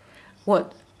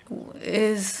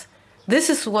this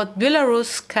is what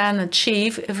Belarus can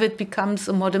achieve if it becomes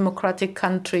a more democratic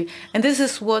country. And this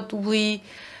is what we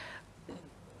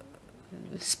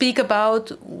speak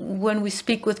about when we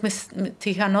speak with Ms.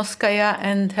 Kryzhanouskaya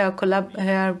and her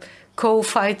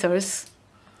co-fighters.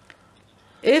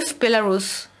 If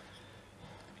Belarus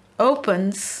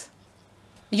opens,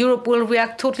 Europe will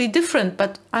react totally different.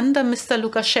 But under Mr.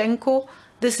 Lukashenko,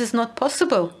 this is not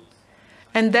possible.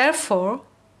 And therefore,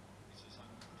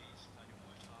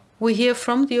 we hear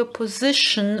from the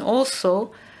opposition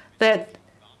also that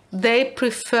they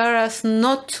prefer us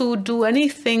not to do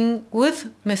anything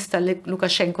with Mr.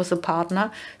 Lukashenko as a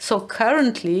partner. So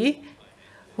currently,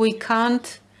 we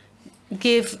can't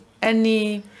give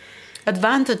any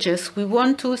advantages. We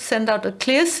want to send out a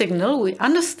clear signal. We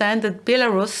understand that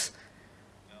Belarus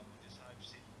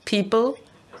people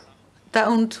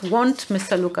don't want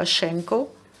Mr. Lukashenko,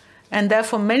 and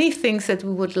therefore many things that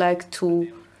we would like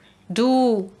to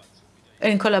do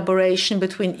in collaboration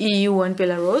between EU and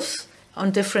Belarus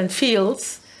on different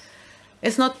fields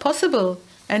is not possible,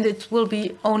 and it will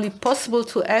be only possible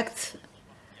to act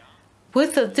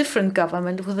with a different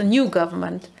government, with a new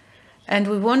government. And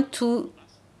we want to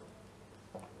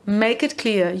make it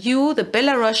clear, you, the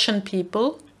Belarusian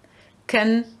people,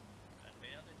 can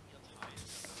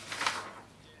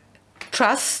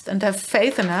trust and have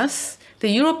faith in us. The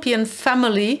European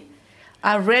family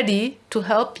are ready to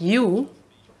help you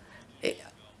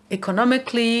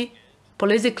economically,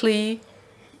 politically,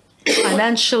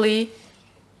 financially,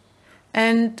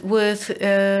 and with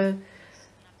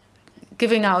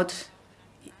giving out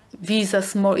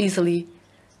visas more easily.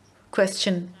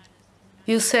 Question.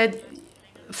 You said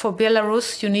for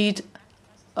Belarus you need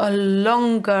a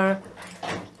longer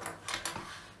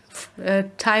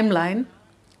timeline.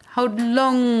 How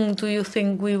long do you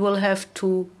think we will have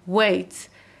to wait?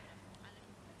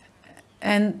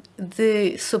 And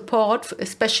the support,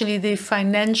 especially the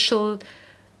financial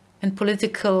and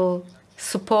political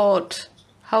support,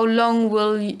 how long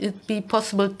will it be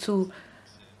possible to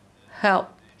help?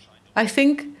 I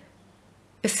think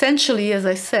essentially, as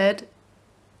I said,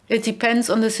 it depends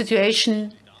on the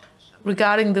situation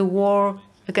regarding the war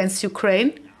against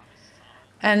Ukraine.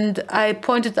 And I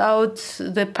pointed out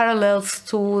the parallels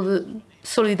to the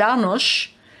Solidarność.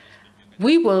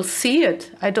 We will see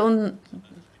it.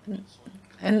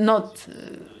 And not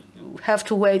have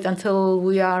to wait until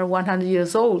we are 100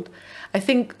 years old. I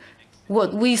think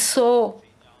what we saw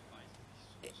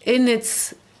in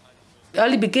its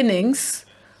early beginnings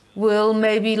will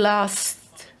maybe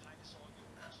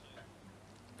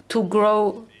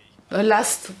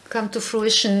come to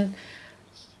fruition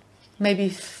maybe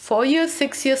 4 years,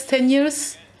 6 years, 10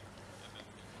 years.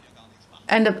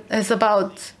 And as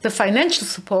about the financial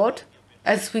support,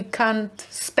 as we can't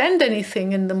spend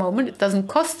anything in the moment, it doesn't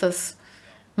cost us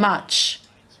much.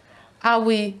 Are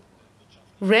we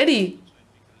ready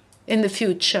in the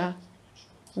future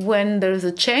when there is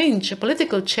a change, a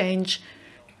political change,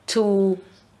 to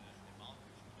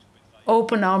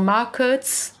open our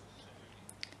markets,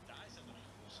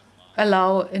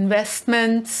 allow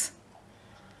investments?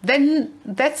 Then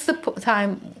that's the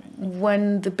time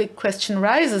when the big question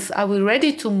rises. Are we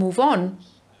ready to move on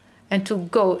and to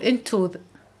go into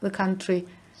the country?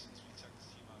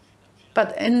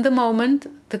 But in the moment,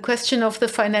 the question of the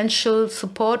financial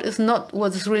support is not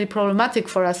what is really problematic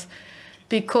for us,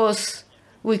 because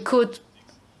we could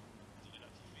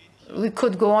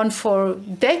go on for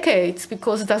decades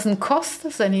because it doesn't cost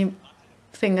us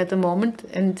anything at the moment.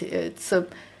 And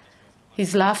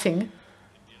he's laughing.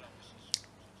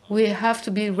 We have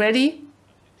to be ready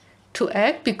to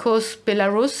act because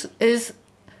Belarus is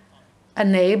a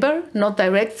neighbor, not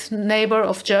direct neighbor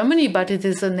of Germany, but it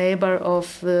is a neighbor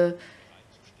of the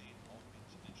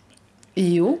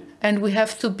EU, and we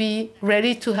have to be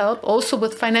ready to help also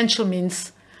with financial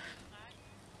means.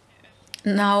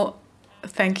 Now,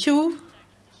 thank you,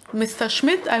 Mr.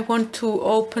 Schmid. I want to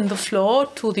open the floor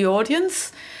to the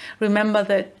audience. Remember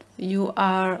that you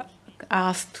are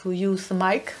asked to use the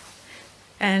mic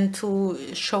and to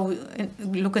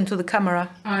look into the camera.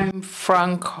 I'm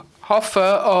Frank Hoffer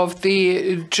of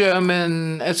the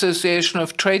German Association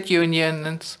of Trade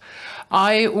Unions.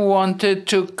 I wanted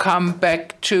to come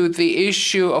back to the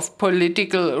issue of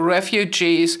political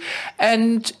refugees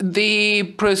and the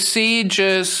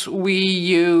procedures we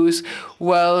use.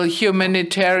 Well,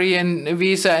 humanitarian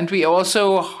visa, and we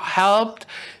also helped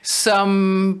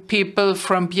some people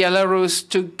from Belarus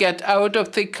to get out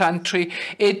of the country.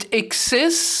 It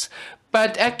exists,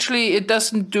 but actually it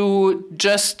doesn't do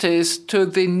justice to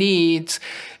the needs.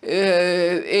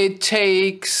 It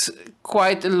takes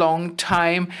quite a long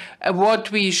time.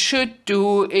 What we should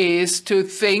do is to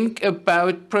think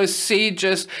about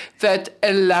procedures that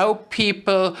allow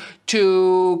people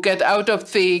to get out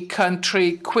of the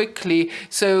country quickly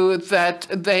so that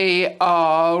they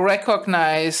are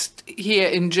recognized here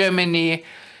in Germany.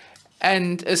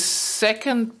 And a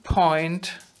second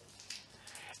point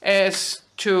is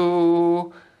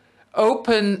to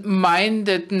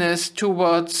open-mindedness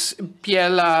towards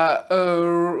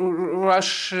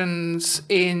Belarusians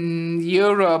in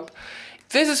Europe.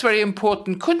 This is very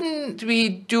important. Couldn't we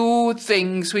do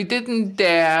things we didn't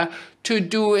dare to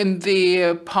do in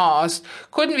the past?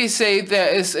 Couldn't we say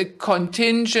there is a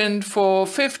contingent for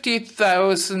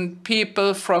 50,000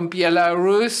 people from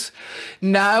Belarus?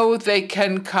 Now they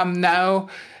can come now,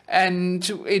 and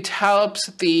it helps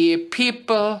the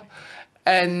people.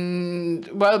 And,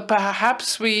 well,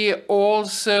 perhaps we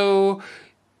also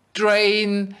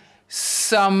drain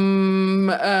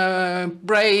some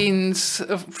brains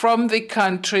from the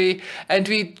country, and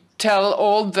we tell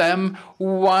all them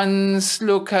once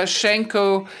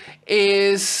Lukashenko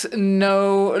is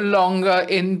no longer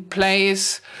in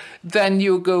place, then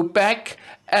you go back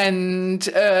and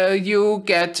you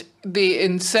get the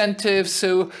incentive.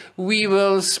 So we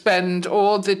will spend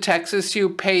all the taxes you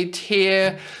paid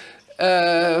here.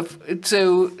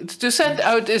 So to send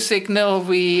out a signal,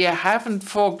 we haven't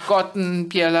forgotten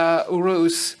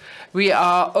Belarus. We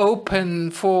are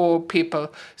open for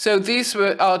people. So these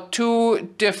are two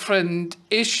different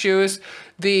issues.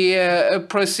 The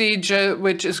procedure,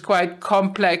 which is quite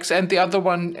complex, and the other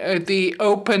one, the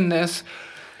openness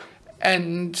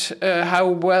and how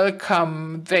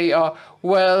welcome they are.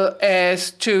 Well,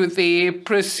 as to the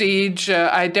procedure,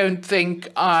 I don't think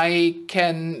I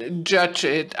can judge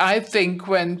it. I think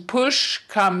when push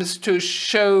comes to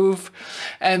shove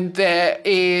and there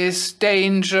is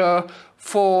danger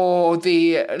for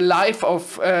the life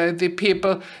of the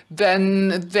people,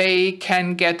 then they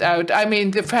can get out. I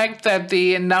mean, the fact that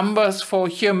the numbers for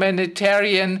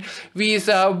humanitarian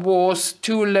visa was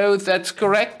too low, that's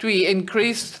correct. We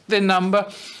increased the number.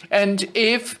 And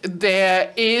if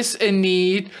there is a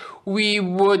need, we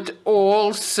would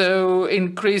also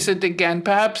increase it again.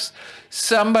 Perhaps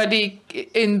somebody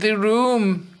in the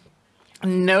room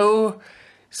knows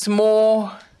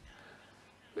more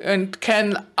and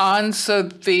can answer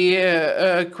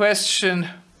the question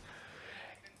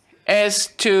as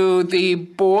to the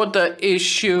border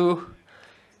issue.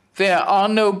 There are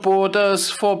no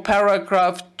borders for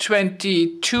paragraph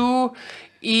 22.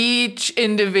 Each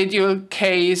individual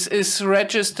case is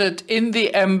registered in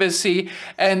the embassy,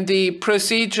 and the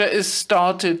procedure is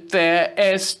started there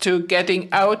as to getting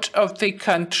out of the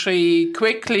country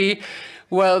quickly.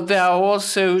 Well, there are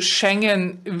also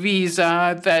Schengen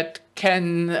visa that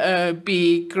can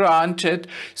be granted.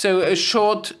 So a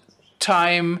short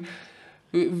time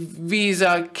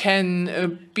visa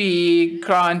can be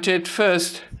granted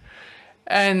first.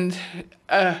 And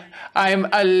I'm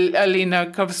Alina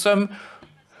Kovsom.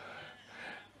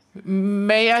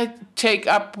 May I take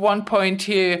up one point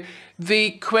here?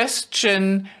 The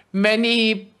question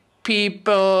many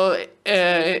people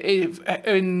in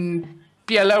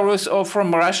Belarus or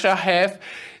from Russia have,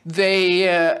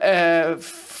 they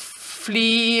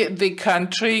flee the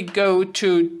country, go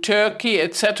to Turkey,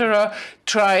 etc.,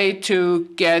 try to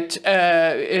get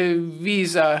a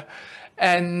visa.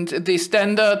 And the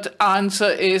standard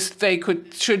answer is they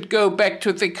should go back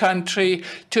to the country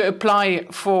to apply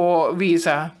for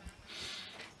visa.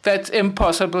 That's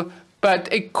impossible.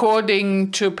 But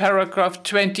according to paragraph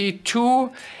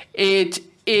 22, it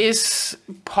is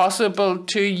possible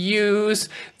to use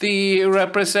the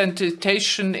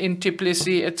representation in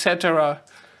Tbilisi, etc.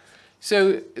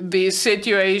 So the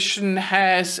situation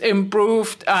has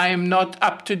improved. I'm not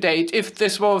up to date. If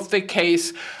this was the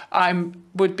case, I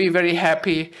would be very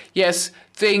happy. Yes,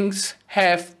 things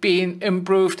have been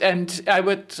improved, and I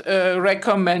would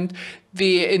recommend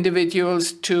the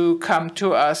individuals to come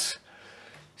to us.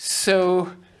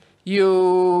 So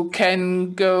you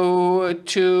can go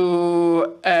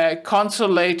to a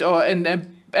consulate or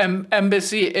an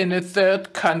embassy in a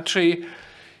third country.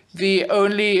 The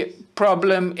only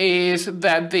problem is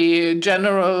that the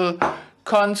general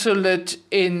consulate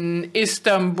in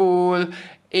Istanbul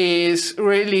is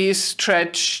really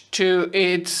stretched to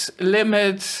its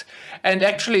limits. And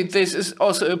actually, this is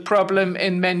also a problem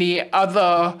in many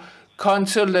other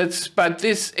consulates, but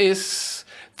this is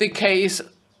the case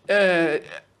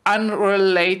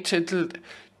unrelated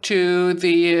to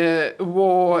the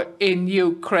war in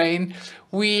Ukraine.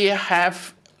 We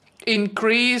have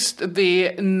increased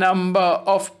the number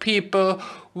of people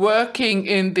working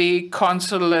in the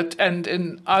consulate and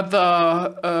in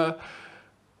other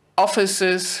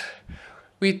offices.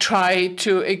 We try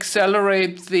to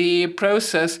accelerate the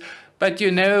process, but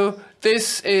you know,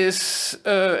 this is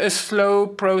a slow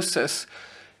process.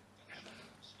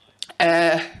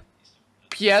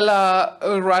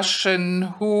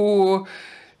 Belarusian who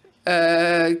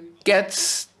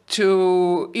gets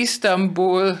to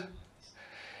Istanbul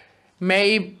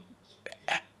may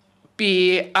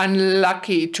be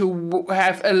unlucky to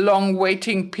have a long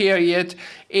waiting period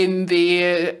in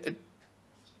the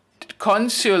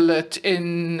consulate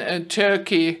in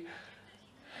Turkey,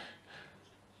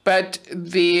 but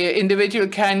the individual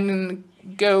can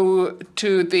go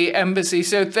to the embassy.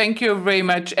 So thank you very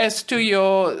much. As to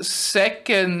your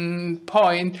second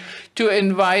point, to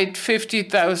invite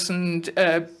 50,000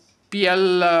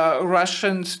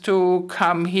 Belarusians to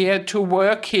come here, to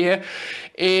work here,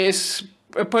 is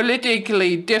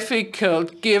politically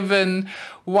difficult given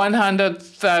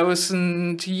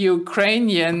 100,000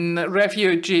 Ukrainian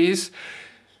refugees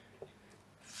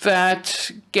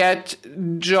that get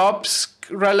jobs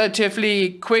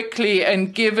relatively quickly,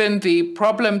 and given the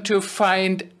problem to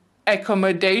find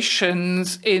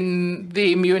accommodations in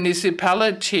the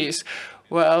municipalities.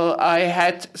 Well, I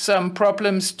had some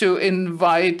problems to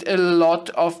invite a lot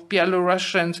of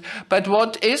Belarusians, but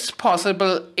what is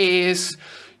possible is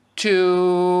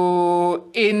to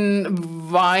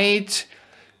invite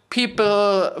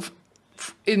people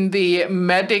in the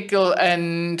medical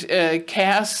and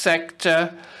care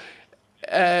sector.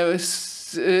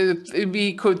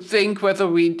 We could think whether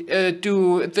we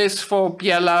do this for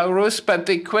Belarus, but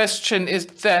the question is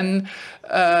then,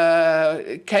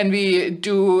 can we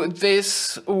do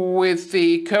this with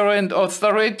the current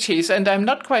authorities? And I'm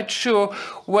not quite sure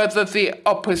whether the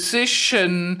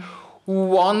opposition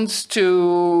wants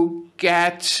to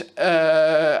get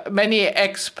many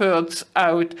experts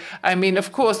out. I mean,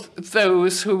 of course,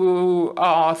 those who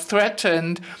are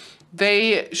threatened,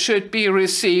 they should be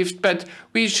received, but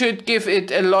we should give it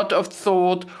a lot of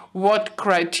thought what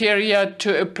criteria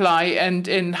to apply and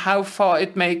in how far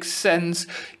it makes sense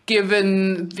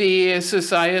given the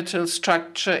societal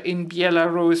structure in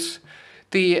Belarus.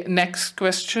 The next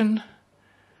question.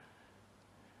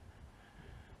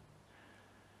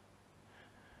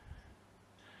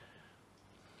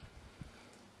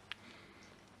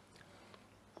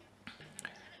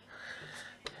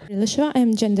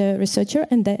 I'm a gender researcher,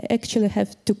 and I actually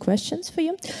have two questions for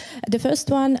you. The first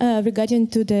one regarding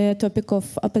to the topic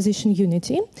of opposition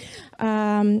unity.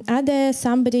 Are there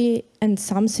somebody and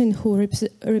something who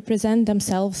represent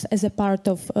themselves as a part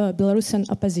of Belarusian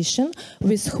opposition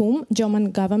with whom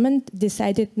German government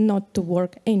decided not to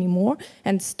work anymore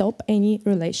and stop any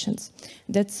relations?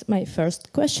 That's my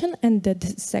first question. And the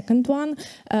second one,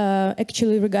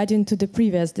 actually regarding to the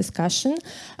previous discussion,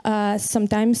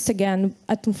 sometimes again,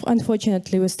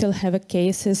 unfortunately, we still have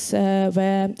cases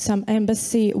where some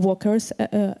embassy workers,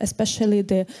 especially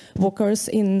the workers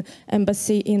in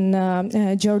embassy in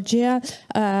Georgia,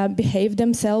 behave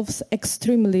themselves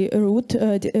extremely rude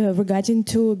regarding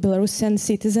to Belarusian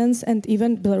citizens and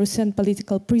even Belarusian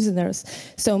political prisoners.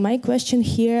 So my question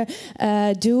here,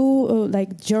 do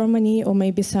like Germany or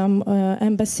maybe some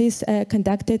embassies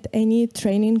conducted any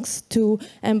trainings to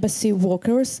embassy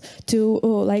workers to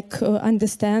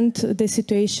understand the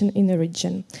situation in the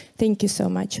region? Thank you so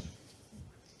much.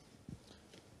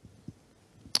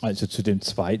 Also zu dem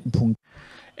zweiten Punkt.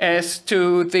 As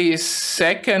to the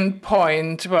second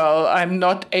point, well, I'm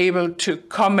not able to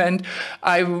comment.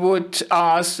 I would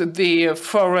ask the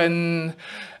foreign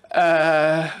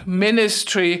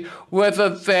ministry whether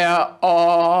there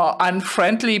are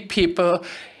unfriendly people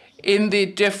in the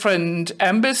different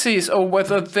embassies or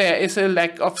whether there is a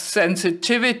lack of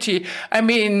sensitivity. I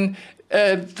mean,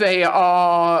 they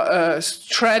are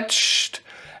stretched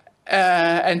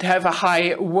and have a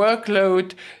high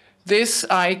workload. This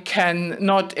I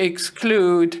cannot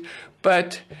exclude,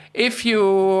 but if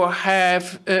you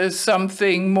have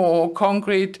something more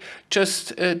concrete,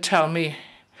 just tell me.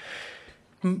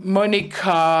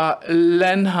 Monika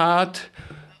Lenhardt,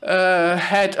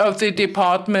 head of the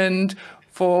Department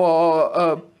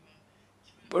for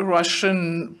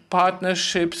Russian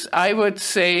partnerships. I would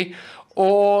say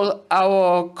all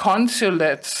our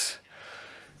consulates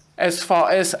as far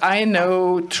as I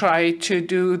know, try to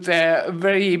do their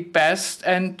very best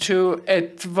and to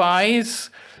advise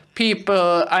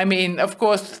people. I mean, of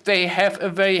course, they have a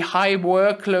very high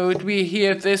workload. We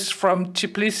hear this from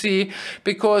Tbilisi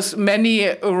because many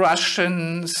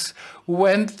Russians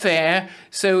went there.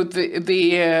 So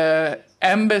the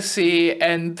embassy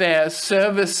and their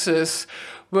services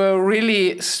were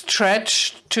really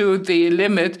stretched to the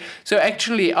limit. So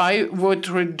actually, I would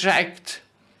reject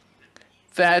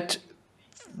that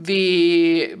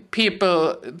the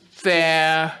people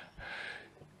there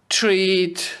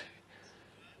treat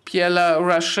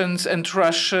Belarusians and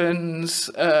Russians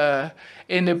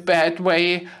in a bad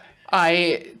way.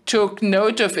 I took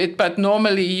note of it, but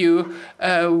normally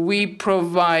we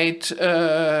provide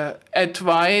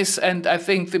advice, and I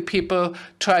think the people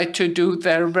try to do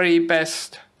their very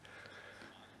best.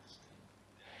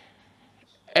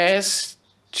 As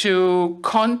to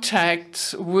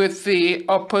contacts with the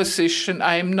opposition,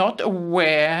 I am not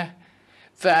aware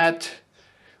that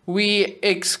we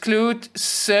exclude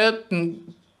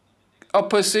certain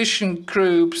opposition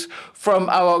groups from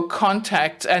our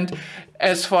contacts. And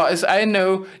as far as I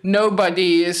know,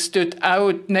 nobody stood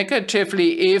out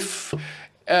negatively. If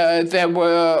there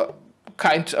were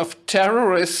kinds of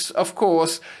terrorists, of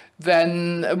course,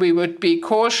 then we would be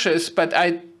cautious. But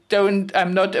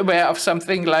I'm not aware of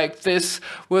something like this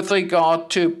with regard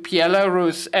to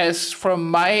Belarus. As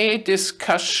from my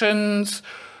discussions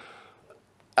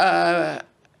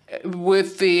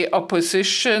with the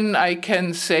opposition, I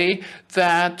can say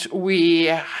that we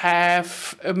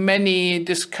have many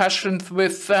discussions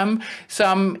with them,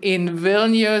 some in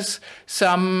Vilnius,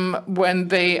 some when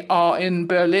they are in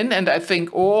Berlin, and I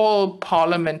think all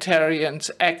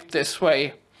parliamentarians act this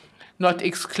way, not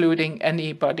excluding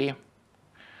anybody.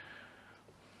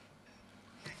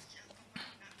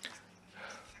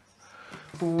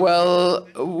 Well,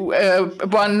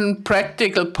 one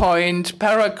practical point,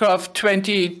 paragraph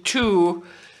 22,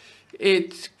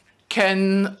 it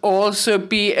can also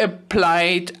be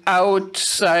applied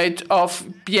outside of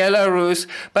Belarus,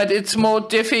 but it's more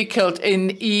difficult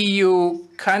in EU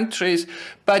countries.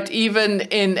 But even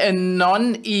in a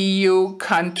non-EU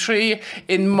country,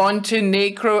 in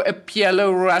Montenegro, a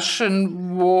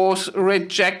Belarusian was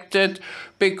rejected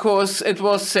because it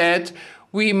was said,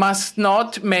 we must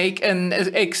not make an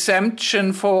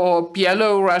exemption for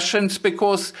Belarusians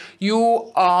because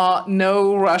you are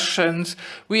no Russians.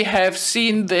 We have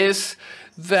seen this,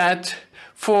 that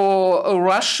for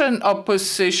Russian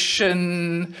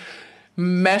opposition,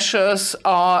 measures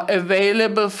are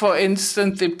available, for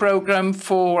instance, the program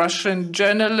for Russian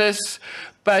journalists,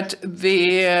 but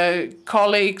the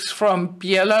colleagues from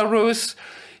Belarus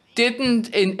didn't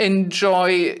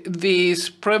enjoy these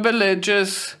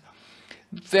privileges.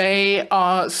 They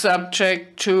are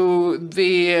subject to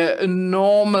the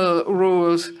normal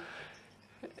rules.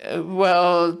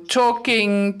 Well,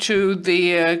 talking to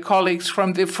the colleagues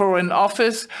from the Foreign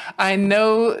Office, I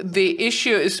know the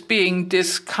issue is being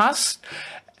discussed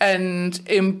and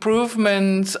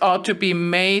improvements are to be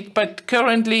made, but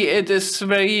currently it is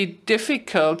very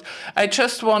difficult. I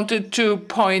just wanted to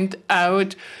point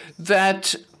out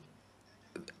that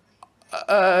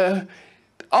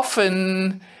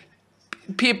often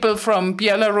people from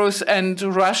Belarus and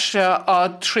Russia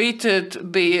are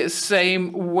treated the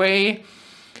same way.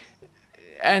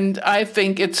 And I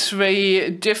think it's very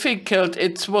difficult.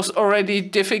 It was already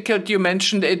difficult, you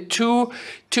mentioned it too,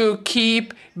 to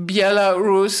keep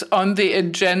Belarus on the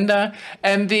agenda.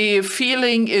 And the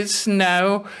feeling is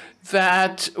now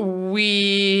that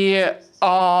we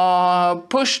are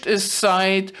pushed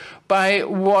aside by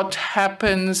what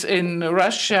happens in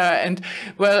Russia. And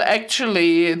well,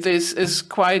 actually, this is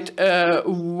quite a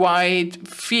wide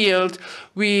field.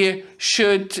 We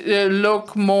should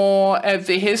look more at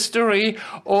the history,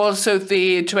 also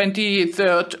the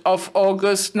 23rd of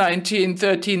August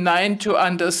 1939, to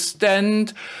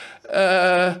understand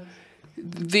the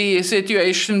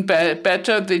situation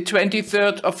better. The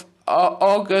 23rd of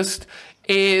August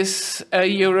is a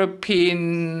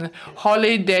European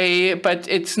holiday, but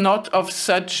it's not of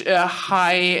such a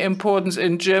high importance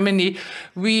in Germany.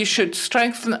 We should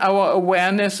strengthen our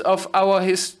awareness of our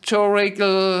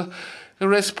historical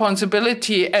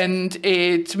responsibility, and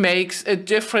it makes a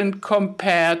difference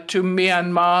compared to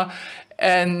Myanmar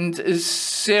and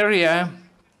Syria.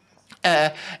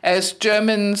 As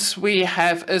Germans, we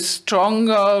have a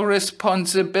stronger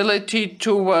responsibility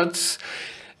towards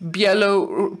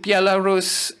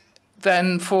Belarus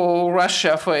than for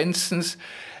Russia, for instance.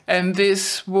 And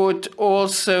this would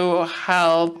also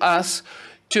help us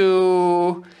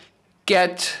to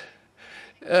get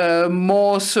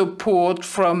more support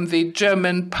from the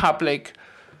German public.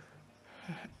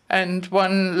 And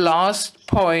one last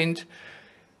point,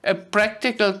 a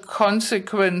practical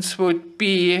consequence would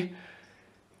be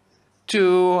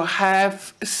to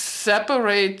have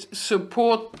separate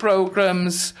support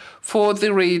programs for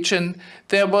the region.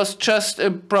 There was just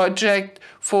a project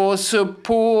for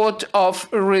support of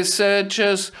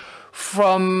researchers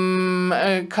from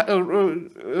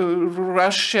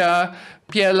Russia,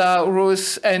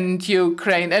 Belarus, and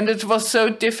Ukraine. And it was so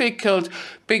difficult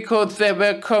because there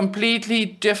were completely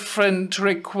different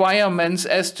requirements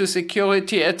as to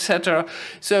security, etc.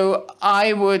 So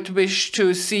I would wish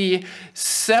to see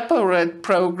separate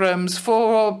programs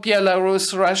for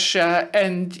Belarus, Russia,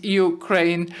 and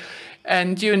Ukraine.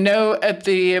 And you know, at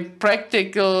the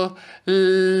practical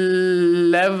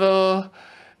level,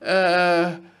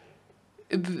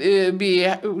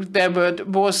 there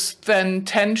was then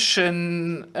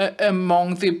tension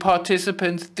among the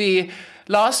participants. The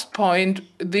last point,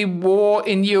 the war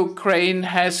in Ukraine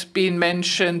has been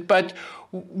mentioned, but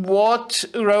what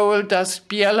role does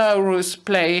Belarus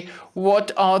play?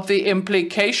 What are the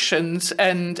implications?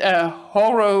 And a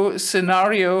horror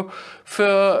scenario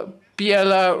for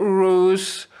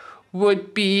Belarus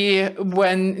would be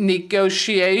when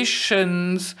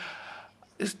negotiations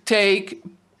take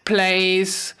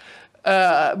place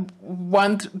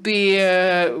once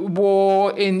the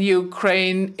war in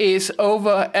Ukraine is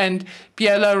over and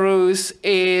Belarus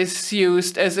is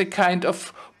used as a kind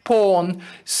of pawn.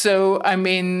 So, I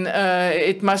mean,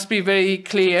 it must be very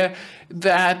clear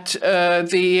that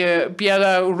the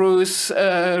Belarus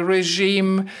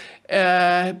regime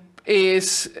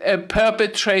is a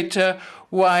perpetrator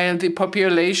while the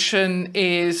population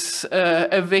is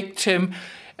a victim.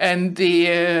 And the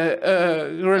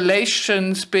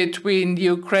relations between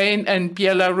Ukraine and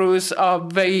Belarus are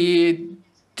very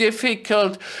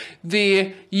difficult.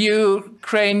 The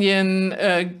Ukrainian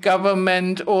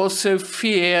government also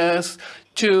fears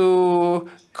to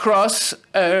cross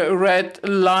a red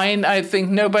line. I think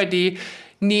nobody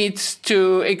needs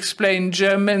to explain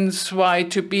Germans why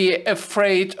to be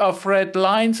afraid of red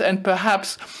lines, and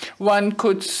perhaps one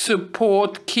could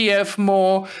support Kiev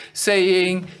more,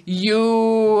 saying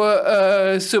you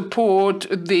support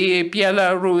the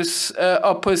Belarus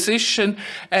opposition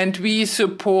and we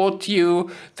support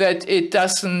you, that it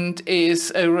doesn't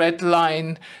is a red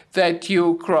line that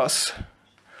you cross.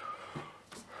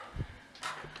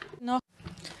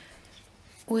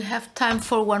 We have time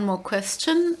for one more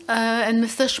question. And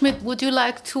Mr. Schmid, would you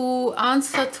like to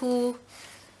answer to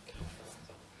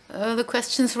the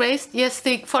questions raised? Yes,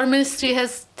 the Foreign Ministry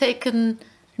has taken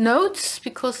notes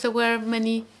because there were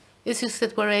many issues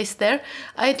that were raised there.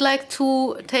 I'd like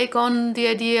to take on the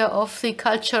idea of the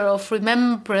culture of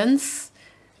remembrance.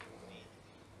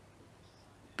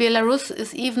 Belarus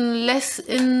is even less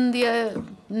in the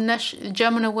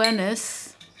German awareness.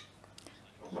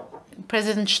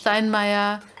 President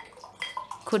Steinmeier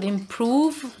could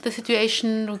improve the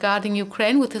situation regarding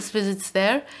Ukraine with his visits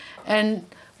there. And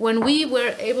when we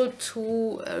were able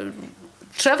to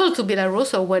travel to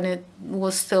Belarus, or when it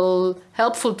was still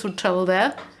helpful to travel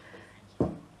there,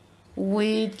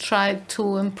 we tried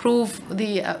to improve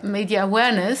the media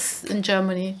awareness in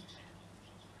Germany.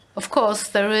 Of course,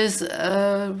 there is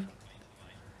a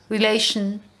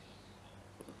relation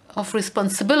of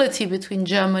responsibility between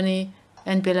Germany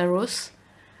and Belarus.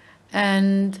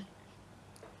 And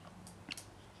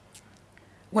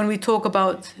when we talk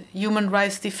about human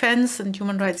rights defense and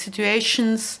human rights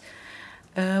situations,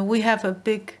 we have a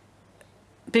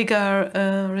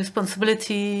bigger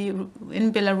responsibility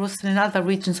in Belarus than in other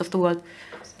regions of the world.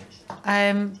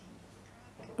 I'm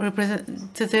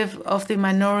representative of the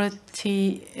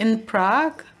minority in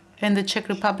Prague, in the Czech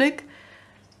Republic.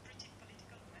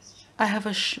 I have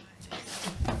a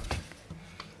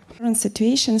current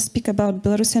situation speak about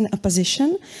Belarusian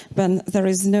opposition when there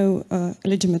is no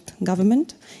legitimate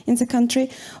government in the country,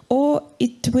 or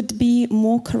it would be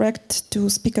more correct to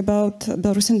speak about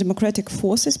Belarusian democratic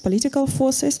forces, political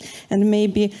forces, and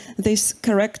maybe this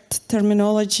correct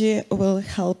terminology will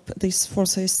help these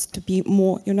forces to be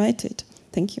more united.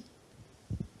 Thank you.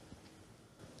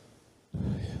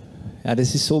 Ja,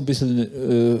 das ist so ein bisschen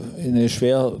eine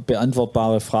schwer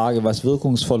beantwortbare Frage, was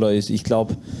wirkungsvoller ist. Ich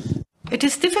glaube, it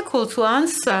is difficult to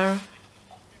answer.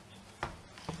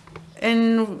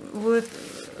 And with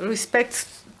respect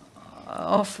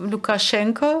of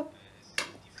Lukashenko,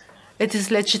 it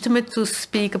is legitimate to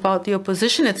speak about the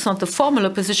opposition. It's not the formal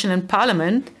opposition in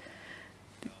parliament.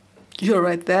 You're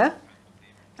right there.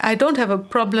 I don't have a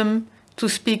problem to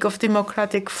speak of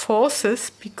democratic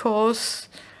forces because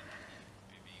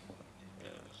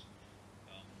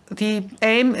the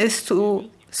aim is to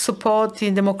support the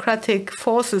democratic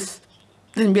forces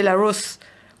in Belarus.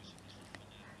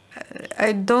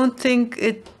 I don't think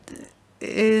it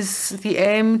is the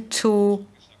aim to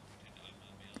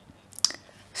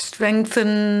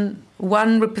strengthen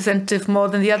one representative more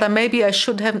than the other. Maybe I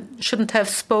shouldn't have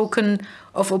spoken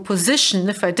of opposition.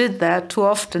 If I did that too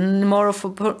often, more of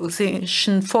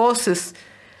opposition forces.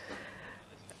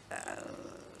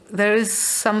 There is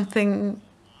something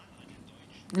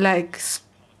like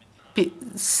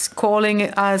calling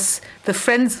us the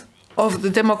friends of the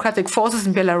democratic forces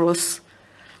in Belarus.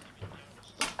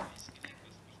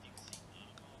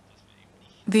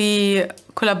 The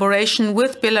collaboration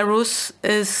with Belarus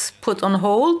is put on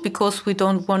hold because we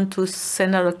don't want to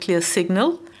send out a clear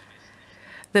signal.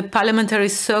 The parliamentary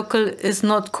circle is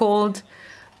not called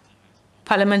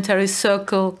Parliamentary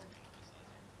Circle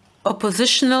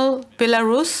Oppositional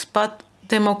Belarus, but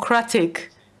Democratic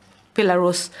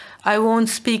Belarus. I won't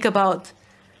speak about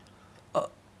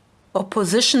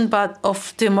opposition, but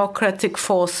of democratic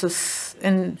forces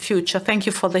in future. Thank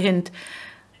you for the hint.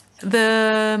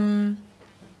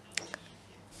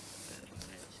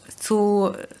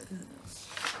 To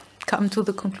come to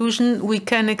the conclusion, we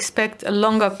can expect a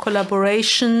longer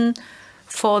collaboration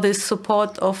for the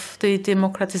support of the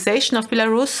democratization of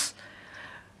Belarus.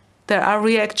 There are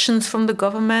reactions from the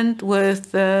government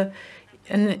with an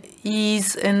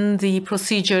ease in the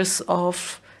procedures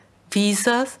of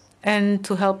visas and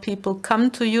to help people come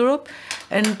to Europe.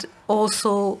 And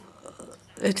also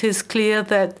it is clear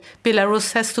that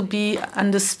Belarus has to be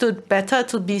understood better,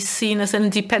 to be seen as an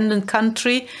independent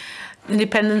country,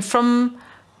 independent from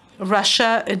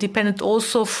Russia, independent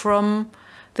also from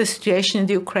the situation in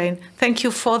the Ukraine. Thank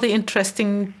you for the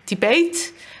interesting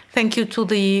debate. Thank you to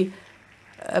the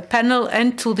panel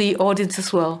and to the audience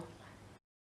as well.